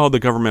power. Oh, the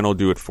government will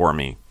do it for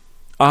me.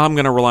 I'm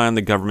going to rely on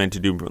the government to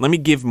do. Let me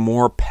give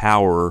more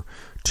power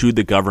to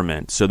the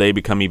government so they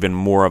become even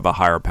more of a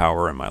higher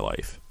power in my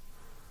life.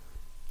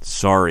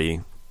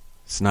 Sorry,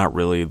 it's not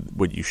really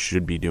what you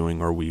should be doing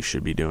or we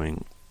should be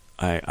doing.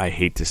 I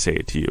hate to say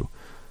it to you,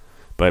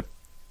 but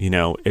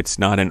it's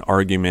not an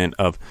argument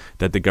of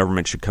that the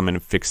government should come in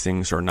and fix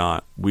things or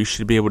not. We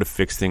should be able to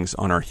fix things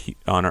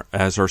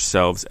as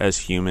ourselves as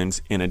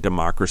humans in a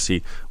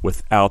democracy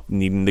without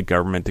needing the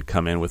government to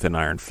come in with an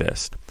iron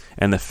fist.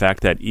 And the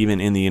fact that even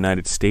in the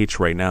United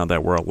States right now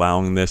that we're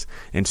allowing this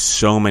and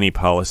so many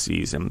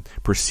policies and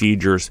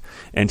procedures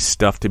and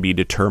stuff to be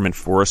determined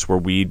for us where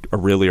we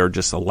really are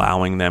just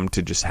allowing them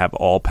to just have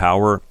all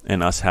power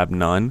and us have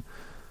none.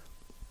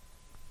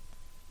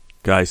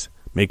 Guys,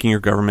 making your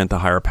government the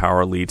higher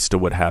power leads to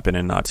what happened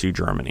in Nazi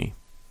Germany.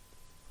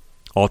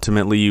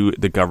 Ultimately,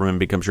 the government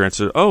becomes your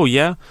answer. Oh,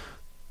 yeah,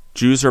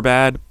 Jews are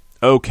bad?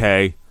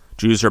 Okay,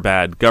 Jews are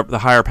bad. The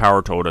higher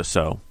power told us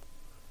so.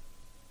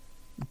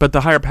 But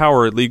the higher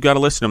power, you got to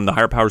listen to them. The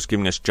higher power is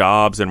giving us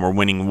jobs and we're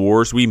winning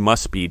wars. We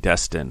must be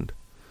destined.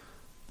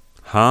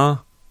 Huh?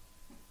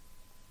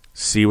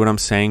 See what I'm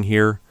saying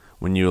here?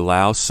 When you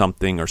allow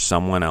something or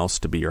someone else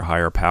to be your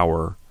higher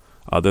power,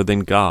 other than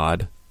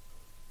God,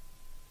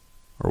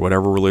 or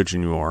whatever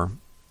religion you are,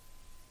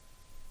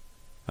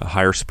 a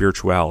higher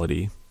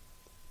spirituality,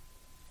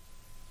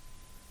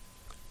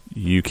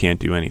 you can't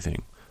do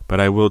anything. But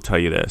I will tell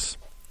you this.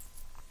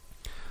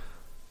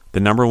 The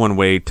number one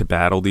way to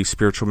battle these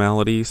spiritual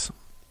maladies,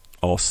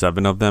 all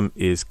 7 of them,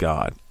 is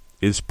God,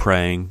 is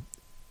praying,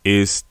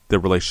 is the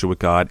relationship with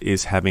God,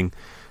 is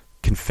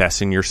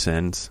confessing your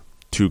sins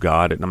to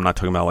God. And I'm not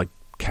talking about like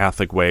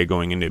Catholic way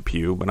going into a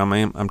pew, but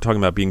I'm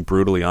talking about being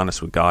brutally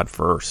honest with God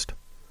first.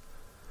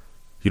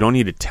 You don't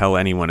need to tell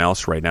anyone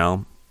else right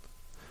now.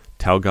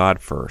 Tell God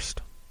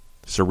first.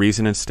 So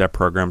Reason and Step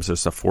programs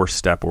is a 4th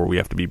step where we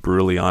have to be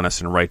brutally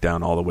honest and write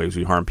down all the ways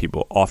we harm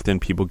people.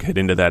 Often people get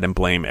into that and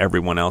blame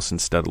everyone else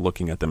instead of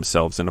looking at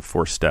themselves in a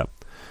 4th step.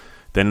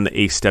 Then in the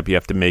 8th step, you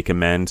have to make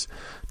amends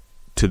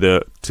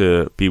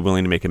to be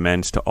willing to make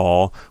amends to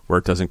all where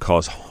it doesn't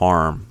cause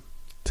harm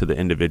to the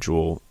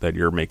individual that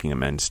you're making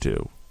amends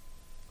to.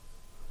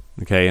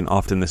 Okay, and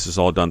often this is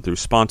all done through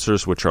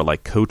sponsors, which are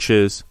like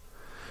coaches.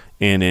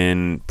 And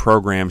in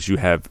programs, you're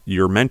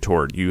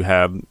mentored. You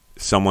have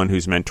someone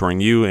who's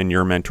mentoring you and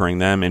you're mentoring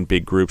them in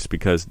big groups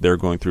because they're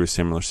going through a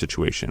similar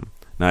situation.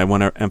 Now, I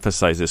want to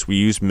emphasize this. We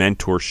use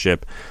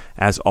mentorship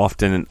as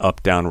often an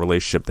up-down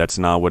relationship. That's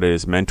not what it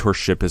is.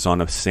 Mentorship is on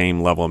the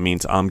same level. It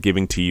means I'm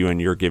giving to you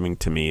and you're giving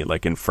to me,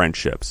 like in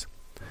friendships.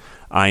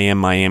 I am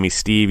Miami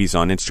Steve. He's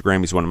on Instagram.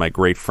 He's one of my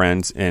great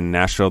friends in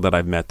Nashville that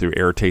I've met through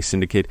Arete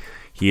Syndicate.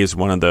 He is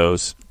one of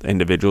those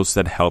individuals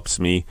that helps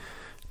me.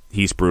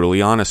 He's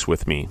brutally honest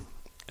with me,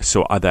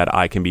 so that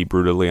I can be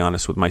brutally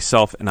honest with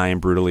myself, and I am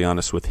brutally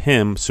honest with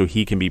him so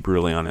he can be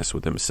brutally honest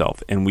with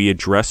himself. And we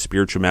address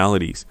spiritual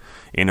maladies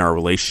in our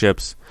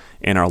relationships,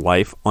 in our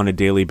life on a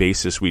daily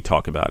basis. We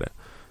talk about it.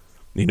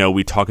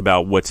 We talk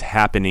about what's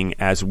happening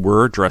as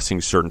we're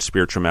addressing certain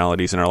spiritual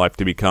maladies in our life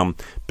to become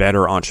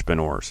better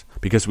entrepreneurs,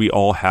 because we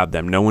all have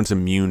them. No one's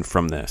immune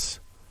from this.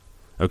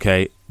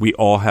 Okay? We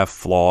all have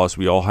flaws.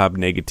 We all have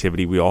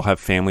negativity. We all have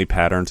family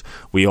patterns.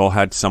 We all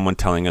had someone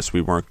telling us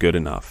we weren't good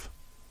enough,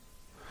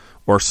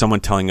 or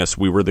someone telling us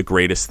we were the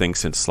greatest thing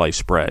since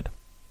sliced bread,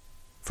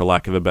 for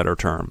lack of a better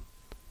term.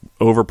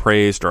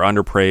 Overpraised or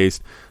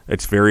underpraised,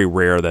 it's very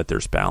rare that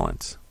there's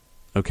balance.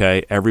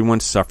 Okay? Everyone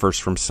suffers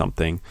from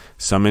something,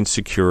 some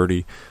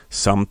insecurity,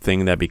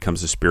 something that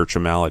becomes a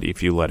spiritual malady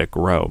if you let it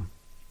grow.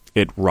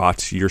 It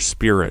rots your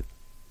spirit.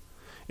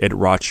 It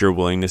rots your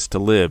willingness to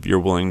live, your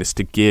willingness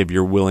to give,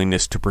 your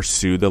willingness to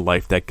pursue the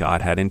life that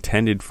God had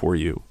intended for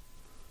you.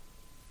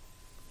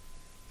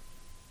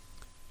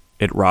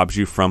 It robs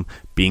you from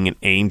being an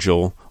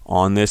angel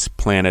on this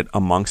planet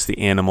amongst the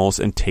animals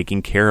and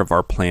taking care of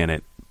our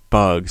planet,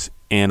 bugs,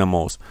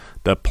 animals,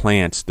 the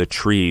plants, the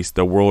trees,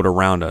 the world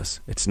around us.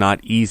 It's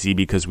not easy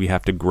because we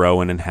have to grow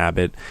and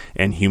inhabit,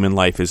 and human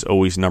life is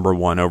always number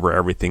one over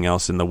everything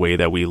else in the way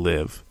that we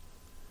live.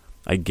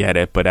 I get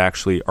it, but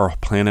actually our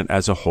planet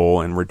as a whole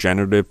and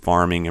regenerative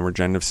farming and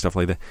regenerative stuff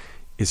like that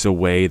is a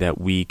way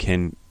that we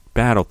can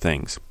battle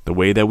things. The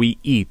way that we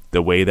eat,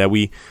 the way that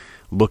we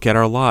look at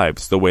our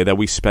lives, the way that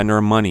we spend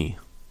our money,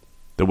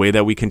 the way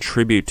that we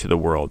contribute to the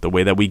world, the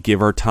way that we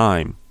give our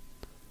time.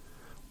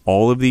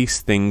 All of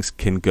these things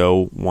can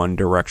go one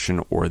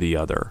direction or the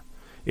other.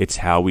 It's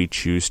how we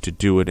choose to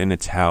do it, and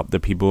it's how the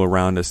people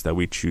around us that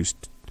we choose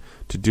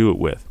to do it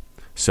with.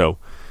 So,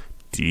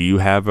 do you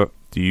have a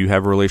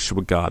relationship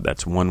with God?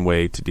 That's one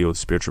way to deal with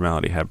spiritual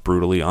malady. Have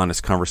brutally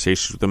honest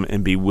conversations with them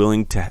and be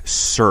willing to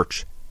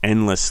search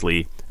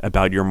endlessly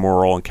about your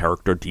moral and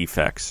character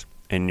defects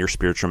and your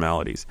spiritual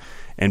maladies,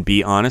 and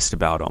be honest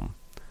about them.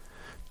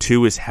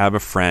 2 is have a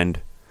friend,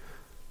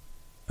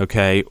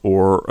 okay,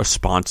 or a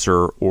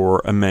sponsor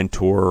or a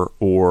mentor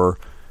or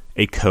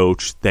a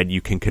coach that you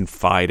can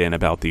confide in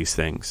about these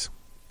things.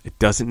 It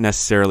doesn't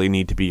necessarily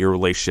need to be your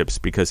relationships,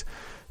 because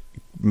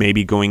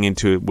maybe going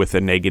into it with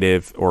a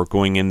negative or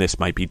going in this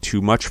might be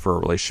too much for a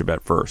relationship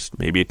at first.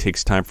 Maybe it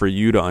takes time for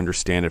you to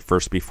understand it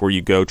first before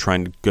you go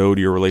trying to go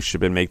to your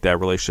relationship and make that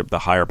relationship the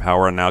higher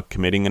power, and now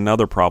committing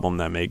another problem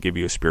that may give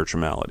you a spiritual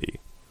malady.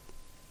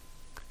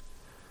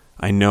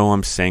 I know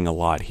I'm saying a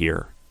lot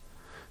here,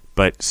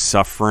 but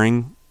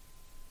suffering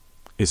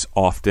is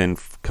often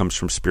comes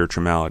from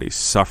spiritual maladies.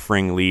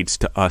 Suffering leads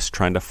to us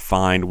trying to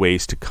find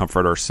ways to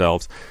comfort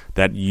ourselves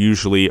that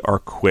usually are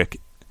quick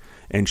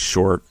and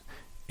short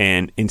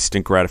and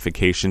instant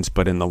gratifications,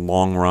 but in the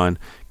long run,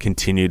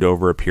 continued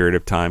over a period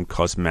of time,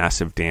 cause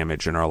massive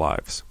damage in our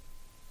lives.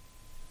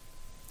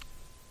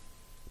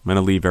 I'm going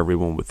to leave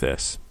everyone with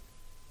this.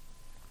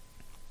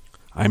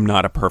 I'm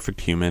not a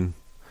perfect human,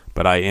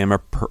 but I am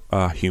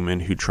a human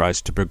who tries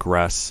to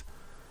progression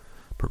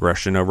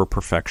over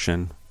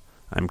perfection.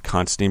 I'm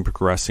constantly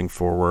progressing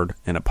forward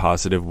in a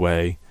positive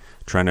way,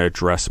 trying to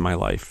address my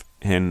life.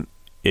 And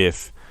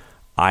if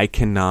I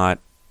cannot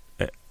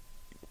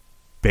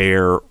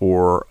bear,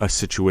 or a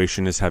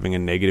situation is having a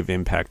negative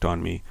impact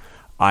on me,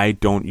 I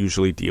don't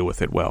usually deal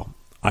with it well.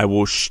 I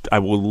will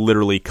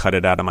literally cut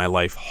it out of my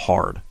life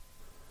hard.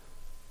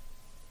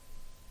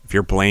 If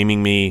you're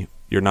blaming me,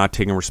 you're not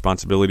taking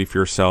responsibility for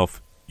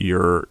yourself,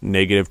 you're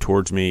negative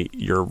towards me,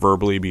 you're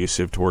verbally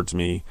abusive towards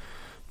me,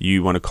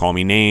 you want to call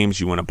me names,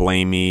 you want to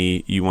blame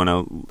me, you want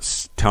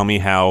to tell me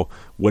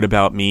what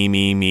about me,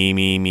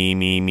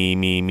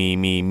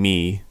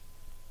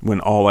 when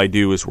all I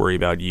do is worry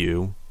about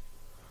you.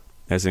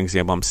 as an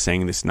example. I'm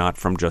saying this not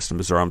from Justin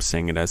Bizzarro. I'm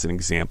saying it as an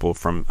example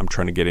I'm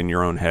trying to get in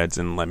your own heads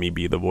and let me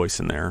be the voice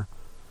in there.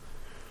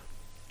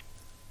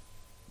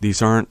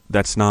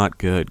 That's not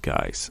good,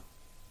 guys.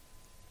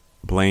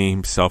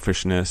 Blame,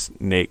 selfishness,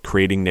 having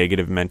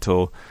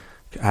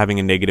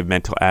a negative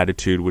mental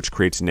attitude, which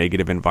creates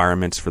negative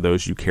environments for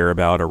those you care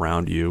about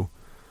around you.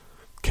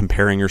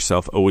 Comparing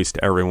yourself always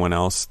to everyone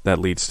else, that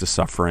leads to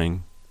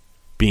suffering.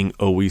 Being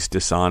always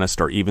dishonest,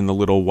 or even the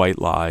little white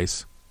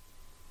lies.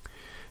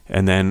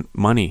 And then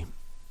money,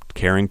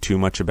 caring too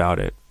much about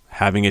it,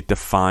 having it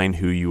define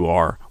who you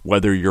are,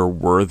 whether you're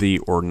worthy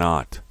or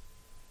not.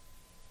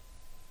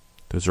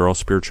 Those are all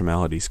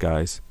spiritualities,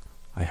 guys.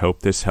 I hope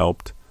this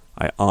helped.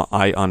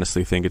 I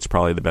honestly think it's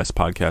probably the best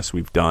podcast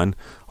we've done.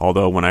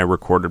 Although when I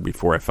recorded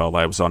before, I felt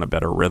I was on a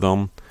better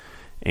rhythm.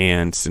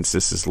 And since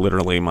this is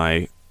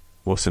literally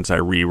since I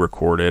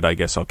re-recorded, I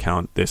guess I'll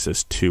count this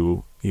as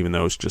 2, even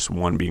though it's just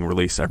 1 being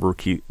released. I've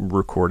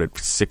recorded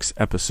 6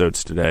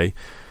 episodes today.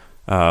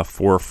 4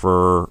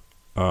 for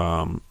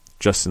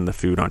Justin the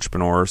Food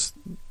Entrepreneurs,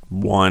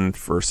 1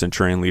 for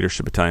Centurion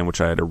Leadership Battalion,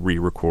 which I had to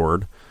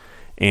re-record.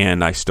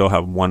 And I still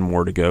have 1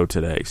 more to go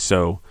today.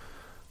 So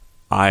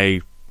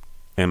I'm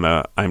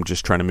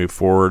just trying to move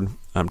forward.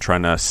 I'm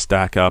trying to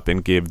stack up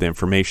and give the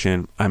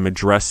information. I'm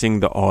addressing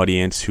the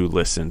audience who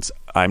listens.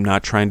 I'm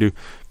not trying to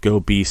go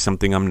be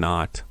something I'm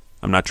not.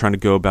 I'm not trying to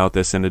go about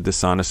this in a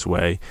dishonest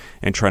way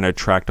and trying to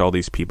attract all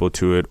these people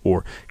to it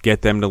or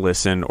get them to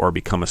listen or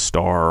become a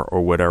star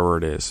or whatever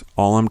it is.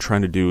 All I'm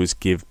trying to do is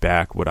give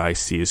back what I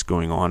see is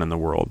going on in the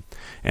world.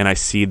 And I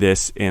see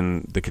this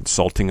in the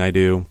consulting I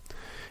do,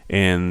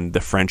 in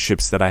the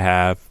friendships that I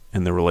have,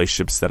 and the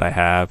relationships that I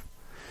have,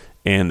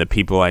 and the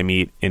people I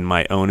meet in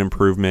my own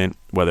improvement,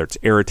 whether it's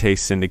Arete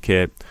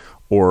Syndicate,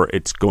 or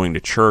it's going to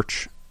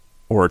church,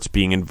 or it's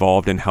being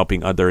involved in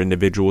helping other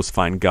individuals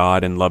find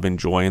God and love and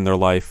joy in their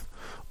life,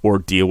 or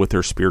deal with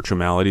their spiritual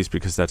maladies,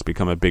 because that's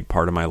become a big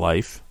part of my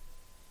life,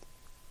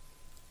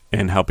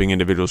 and helping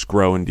individuals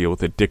grow and deal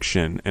with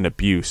addiction and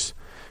abuse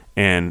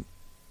and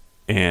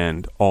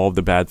all of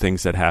the bad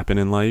things that happen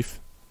in life.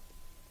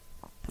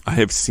 I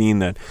have seen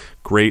that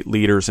great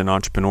leaders and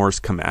entrepreneurs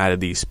come out of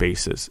these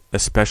spaces,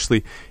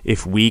 especially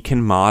if we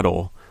can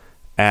model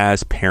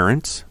as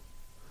parents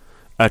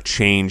a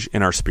change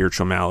in our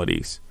spiritual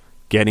maladies,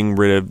 getting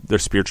rid of their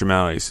spiritual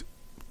maladies,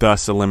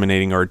 thus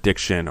eliminating our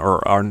addiction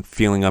or our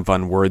feeling of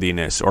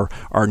unworthiness or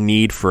our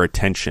need for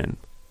attention,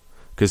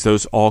 because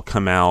those all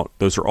come out.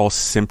 Those are all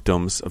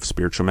symptoms of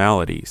spiritual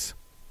maladies.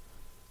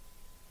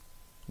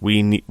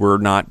 We're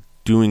not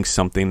doing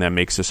something that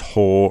makes us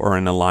whole or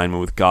in alignment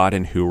with God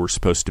and who we're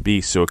supposed to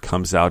be, so it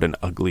comes out in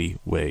ugly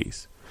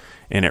ways,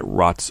 and it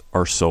rots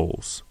our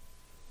souls.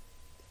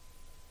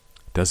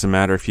 Doesn't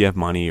matter if you have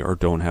money or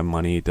don't have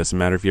money. It doesn't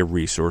matter if you have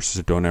resources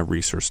or don't have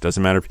resources. It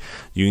doesn't matter if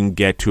you can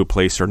get to a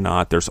place or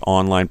not. There's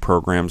online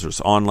programs,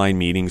 there's online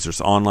meetings, there's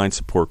online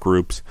support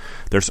groups,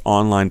 there's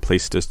online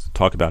places to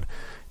talk about it.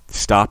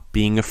 Stop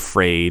being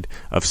afraid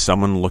of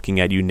someone looking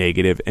at you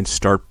negative and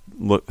start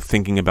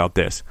thinking about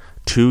this.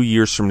 2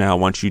 years from now,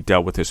 once you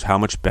dealt with this, how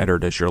much better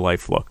does your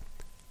life look?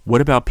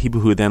 What about people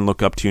who then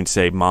look up to you and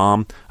say,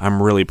 Mom,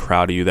 I'm really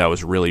proud of you. That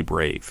was really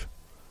brave.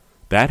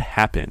 That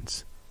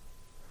happens.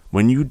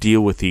 When you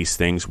deal with these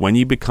things, when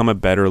you become a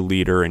better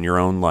leader in your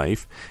own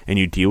life and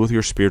you deal with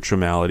your spiritual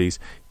maladies,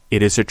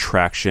 it is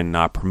attraction,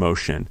 not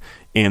promotion.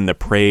 And the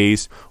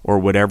praise or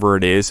whatever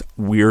it is,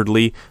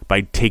 weirdly,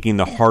 by taking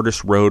the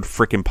hardest road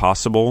frickin'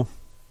 possible,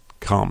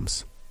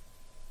 comes.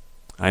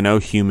 I know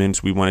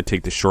humans, we want to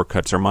take the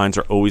shortcuts. Our minds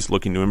are always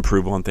looking to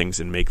improve on things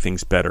and make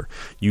things better.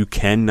 You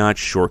cannot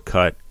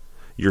shortcut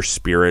your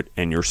spirit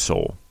and your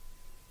soul.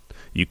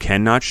 You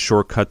cannot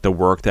shortcut the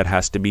work that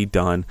has to be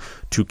done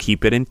to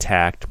keep it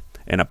intact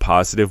in a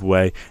positive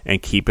way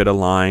and keep it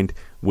aligned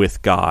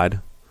with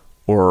God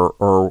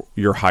or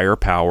your higher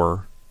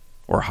power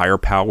or higher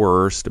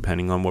powers,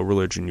 depending on what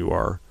religion you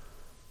are,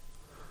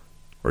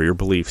 or your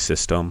belief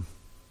system.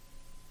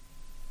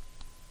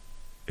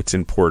 It's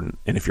important.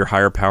 And if you're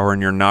higher power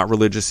and you're not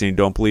religious and you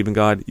don't believe in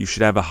God, you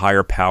should have a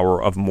higher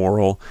power of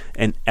moral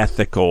and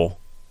ethical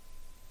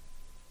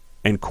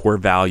and core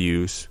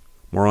values,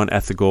 moral and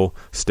ethical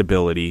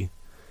stability,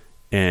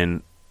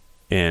 and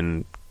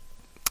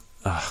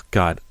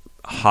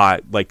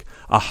like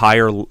a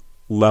higher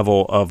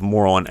level of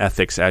moral and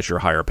ethics as your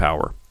higher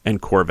power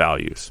and core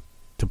values,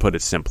 to put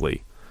it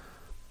simply.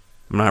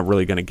 I'm not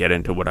really going to get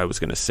into what I was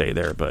going to say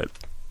there, but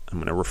I'm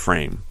going to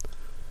refrain.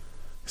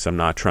 Because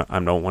I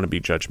don't want to be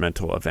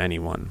judgmental of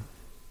anyone.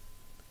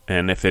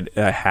 And if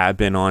I have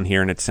been on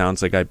here and it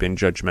sounds like I've been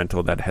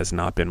judgmental, that has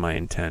not been my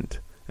intent.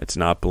 It's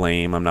not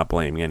blame. I'm not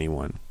blaming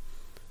anyone.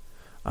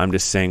 I'm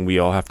just saying we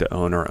all have to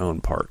own our own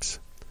parts.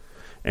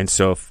 And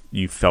so if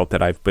you felt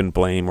that I've been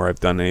blamed or I've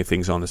done any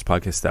things on this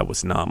podcast, that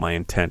was not my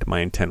intent. My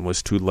intent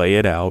was to lay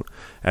it out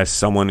as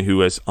someone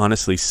who has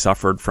honestly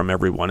suffered from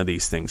every one of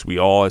these things. We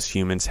all as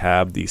humans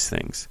have these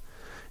things.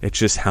 It's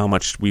just how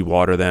much we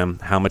water them,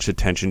 how much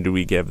attention do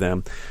we give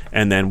them,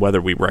 and then whether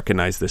we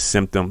recognize the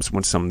symptoms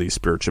when some of these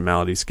spiritual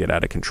maladies get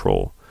out of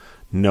control.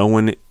 No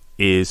one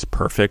is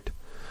perfect.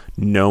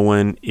 no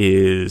one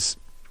is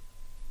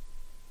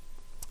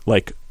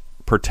like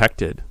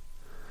protected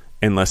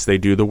unless they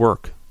do the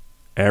work.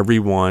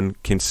 Everyone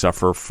can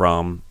suffer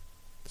from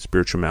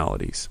spiritual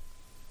maladies.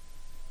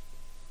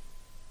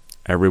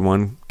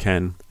 Everyone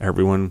can,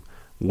 everyone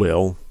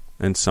will,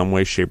 in some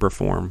way, shape, or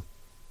form,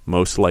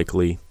 most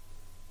likely.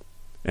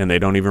 And they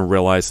don't even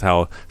realize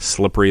how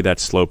slippery that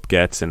slope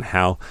gets and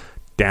how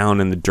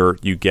down in the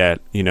dirt you get.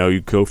 You know, you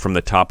go from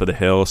the top of the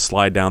hill,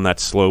 slide down that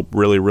slope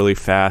really, really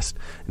fast.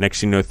 Next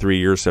thing you know, 3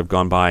 years have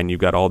gone by and you've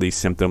got all these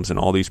symptoms and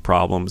all these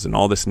problems and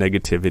all this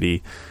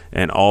negativity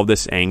and all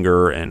this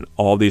anger and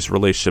all these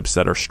relationships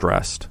that are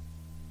stressed.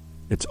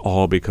 It's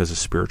all because of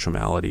spiritual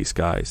maladies,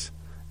 guys.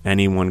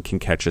 Anyone can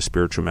catch a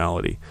spiritual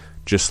malady,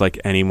 just like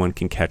anyone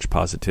can catch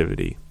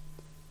positivity.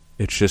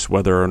 It's just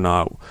whether or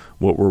not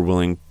what we're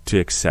willing to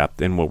accept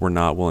and what we're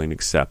not willing to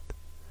accept.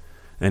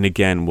 And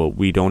again, what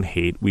we don't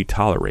hate, we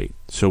tolerate.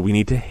 So we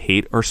need to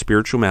hate our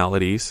spiritual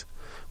maladies.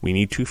 We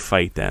need to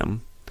fight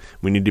them.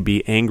 We need to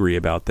be angry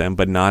about them,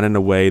 but not in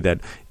a way that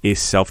is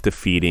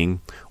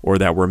self-defeating or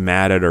that we're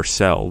mad at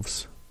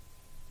ourselves.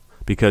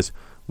 Because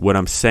what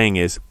I'm saying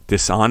is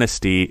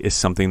dishonesty is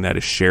something that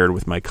is shared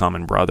with my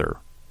common brother.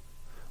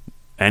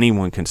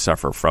 Anyone can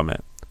suffer from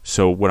it.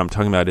 So what I'm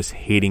talking about is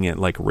hating it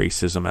like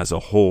racism as a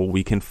whole.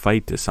 We can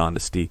fight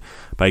dishonesty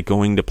by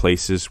going to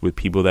places with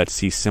people that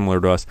see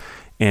similar to us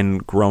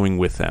and growing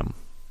with them.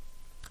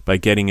 By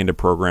getting into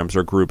programs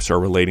or groups or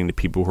relating to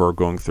people who are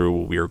going through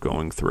what we are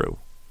going through.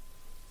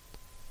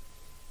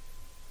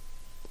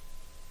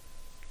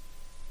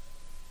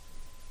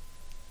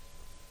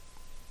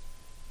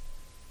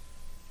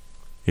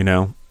 You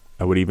know,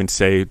 I would even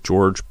say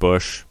George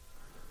Bush,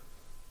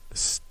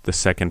 the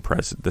second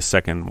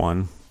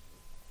one.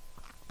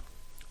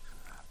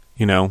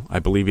 You know, I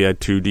believe he had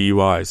 2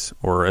 DUIs,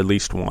 or at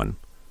least one.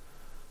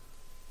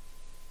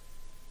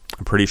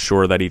 I'm pretty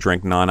sure that he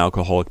drank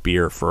non-alcoholic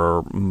beer for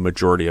a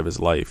majority of his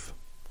life.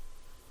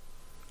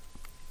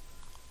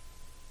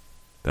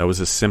 That was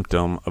a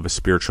symptom of a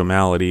spiritual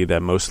malady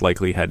that most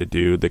likely had to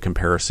do the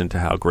comparison to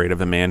how great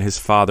of a man his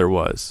father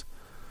was.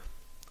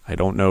 I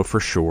don't know for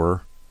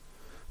sure,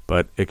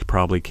 but it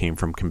probably came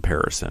from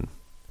comparison.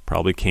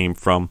 Probably came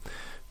from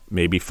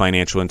maybe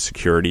financial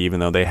insecurity,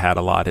 even though they had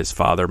a lot. His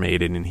father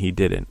made it and he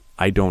didn't.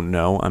 I don't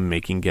know. I'm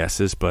making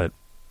guesses, but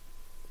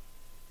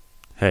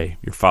hey,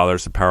 your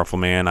father's a powerful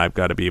man. I've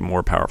got to be a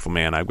more powerful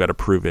man. I've got to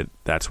prove it.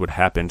 That's what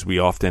happens. We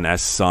often,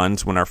 as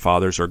sons, when our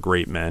fathers are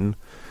great men,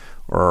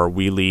 or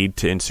we lead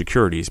to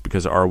insecurities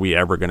because are we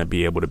ever going to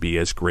be able to be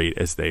as great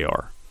as they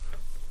are?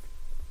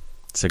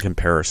 It's a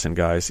comparison,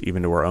 guys,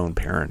 even to our own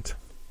parent.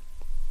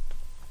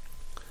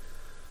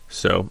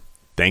 So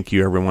thank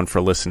you, everyone,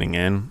 for listening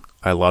in.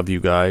 I love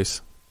you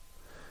guys.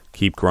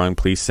 Keep growing.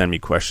 Please send me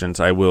questions.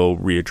 I will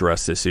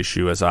readdress this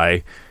issue as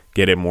I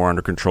get it more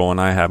under control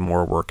and I have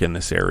more work in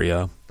this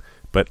area.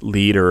 But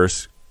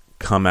leaders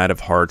come out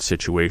of hard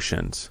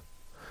situations.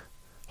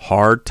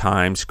 Hard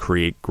times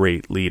create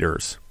great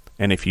leaders.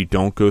 And if you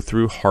don't go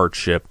through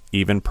hardship,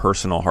 even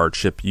personal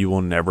hardship, you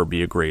will never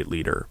be a great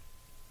leader.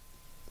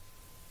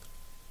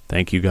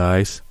 Thank you,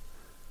 guys.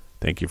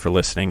 Thank you for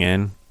listening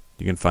in.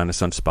 You can find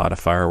us on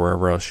Spotify or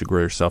wherever else you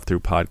grow yourself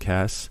through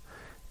podcasts.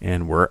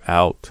 And we're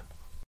out.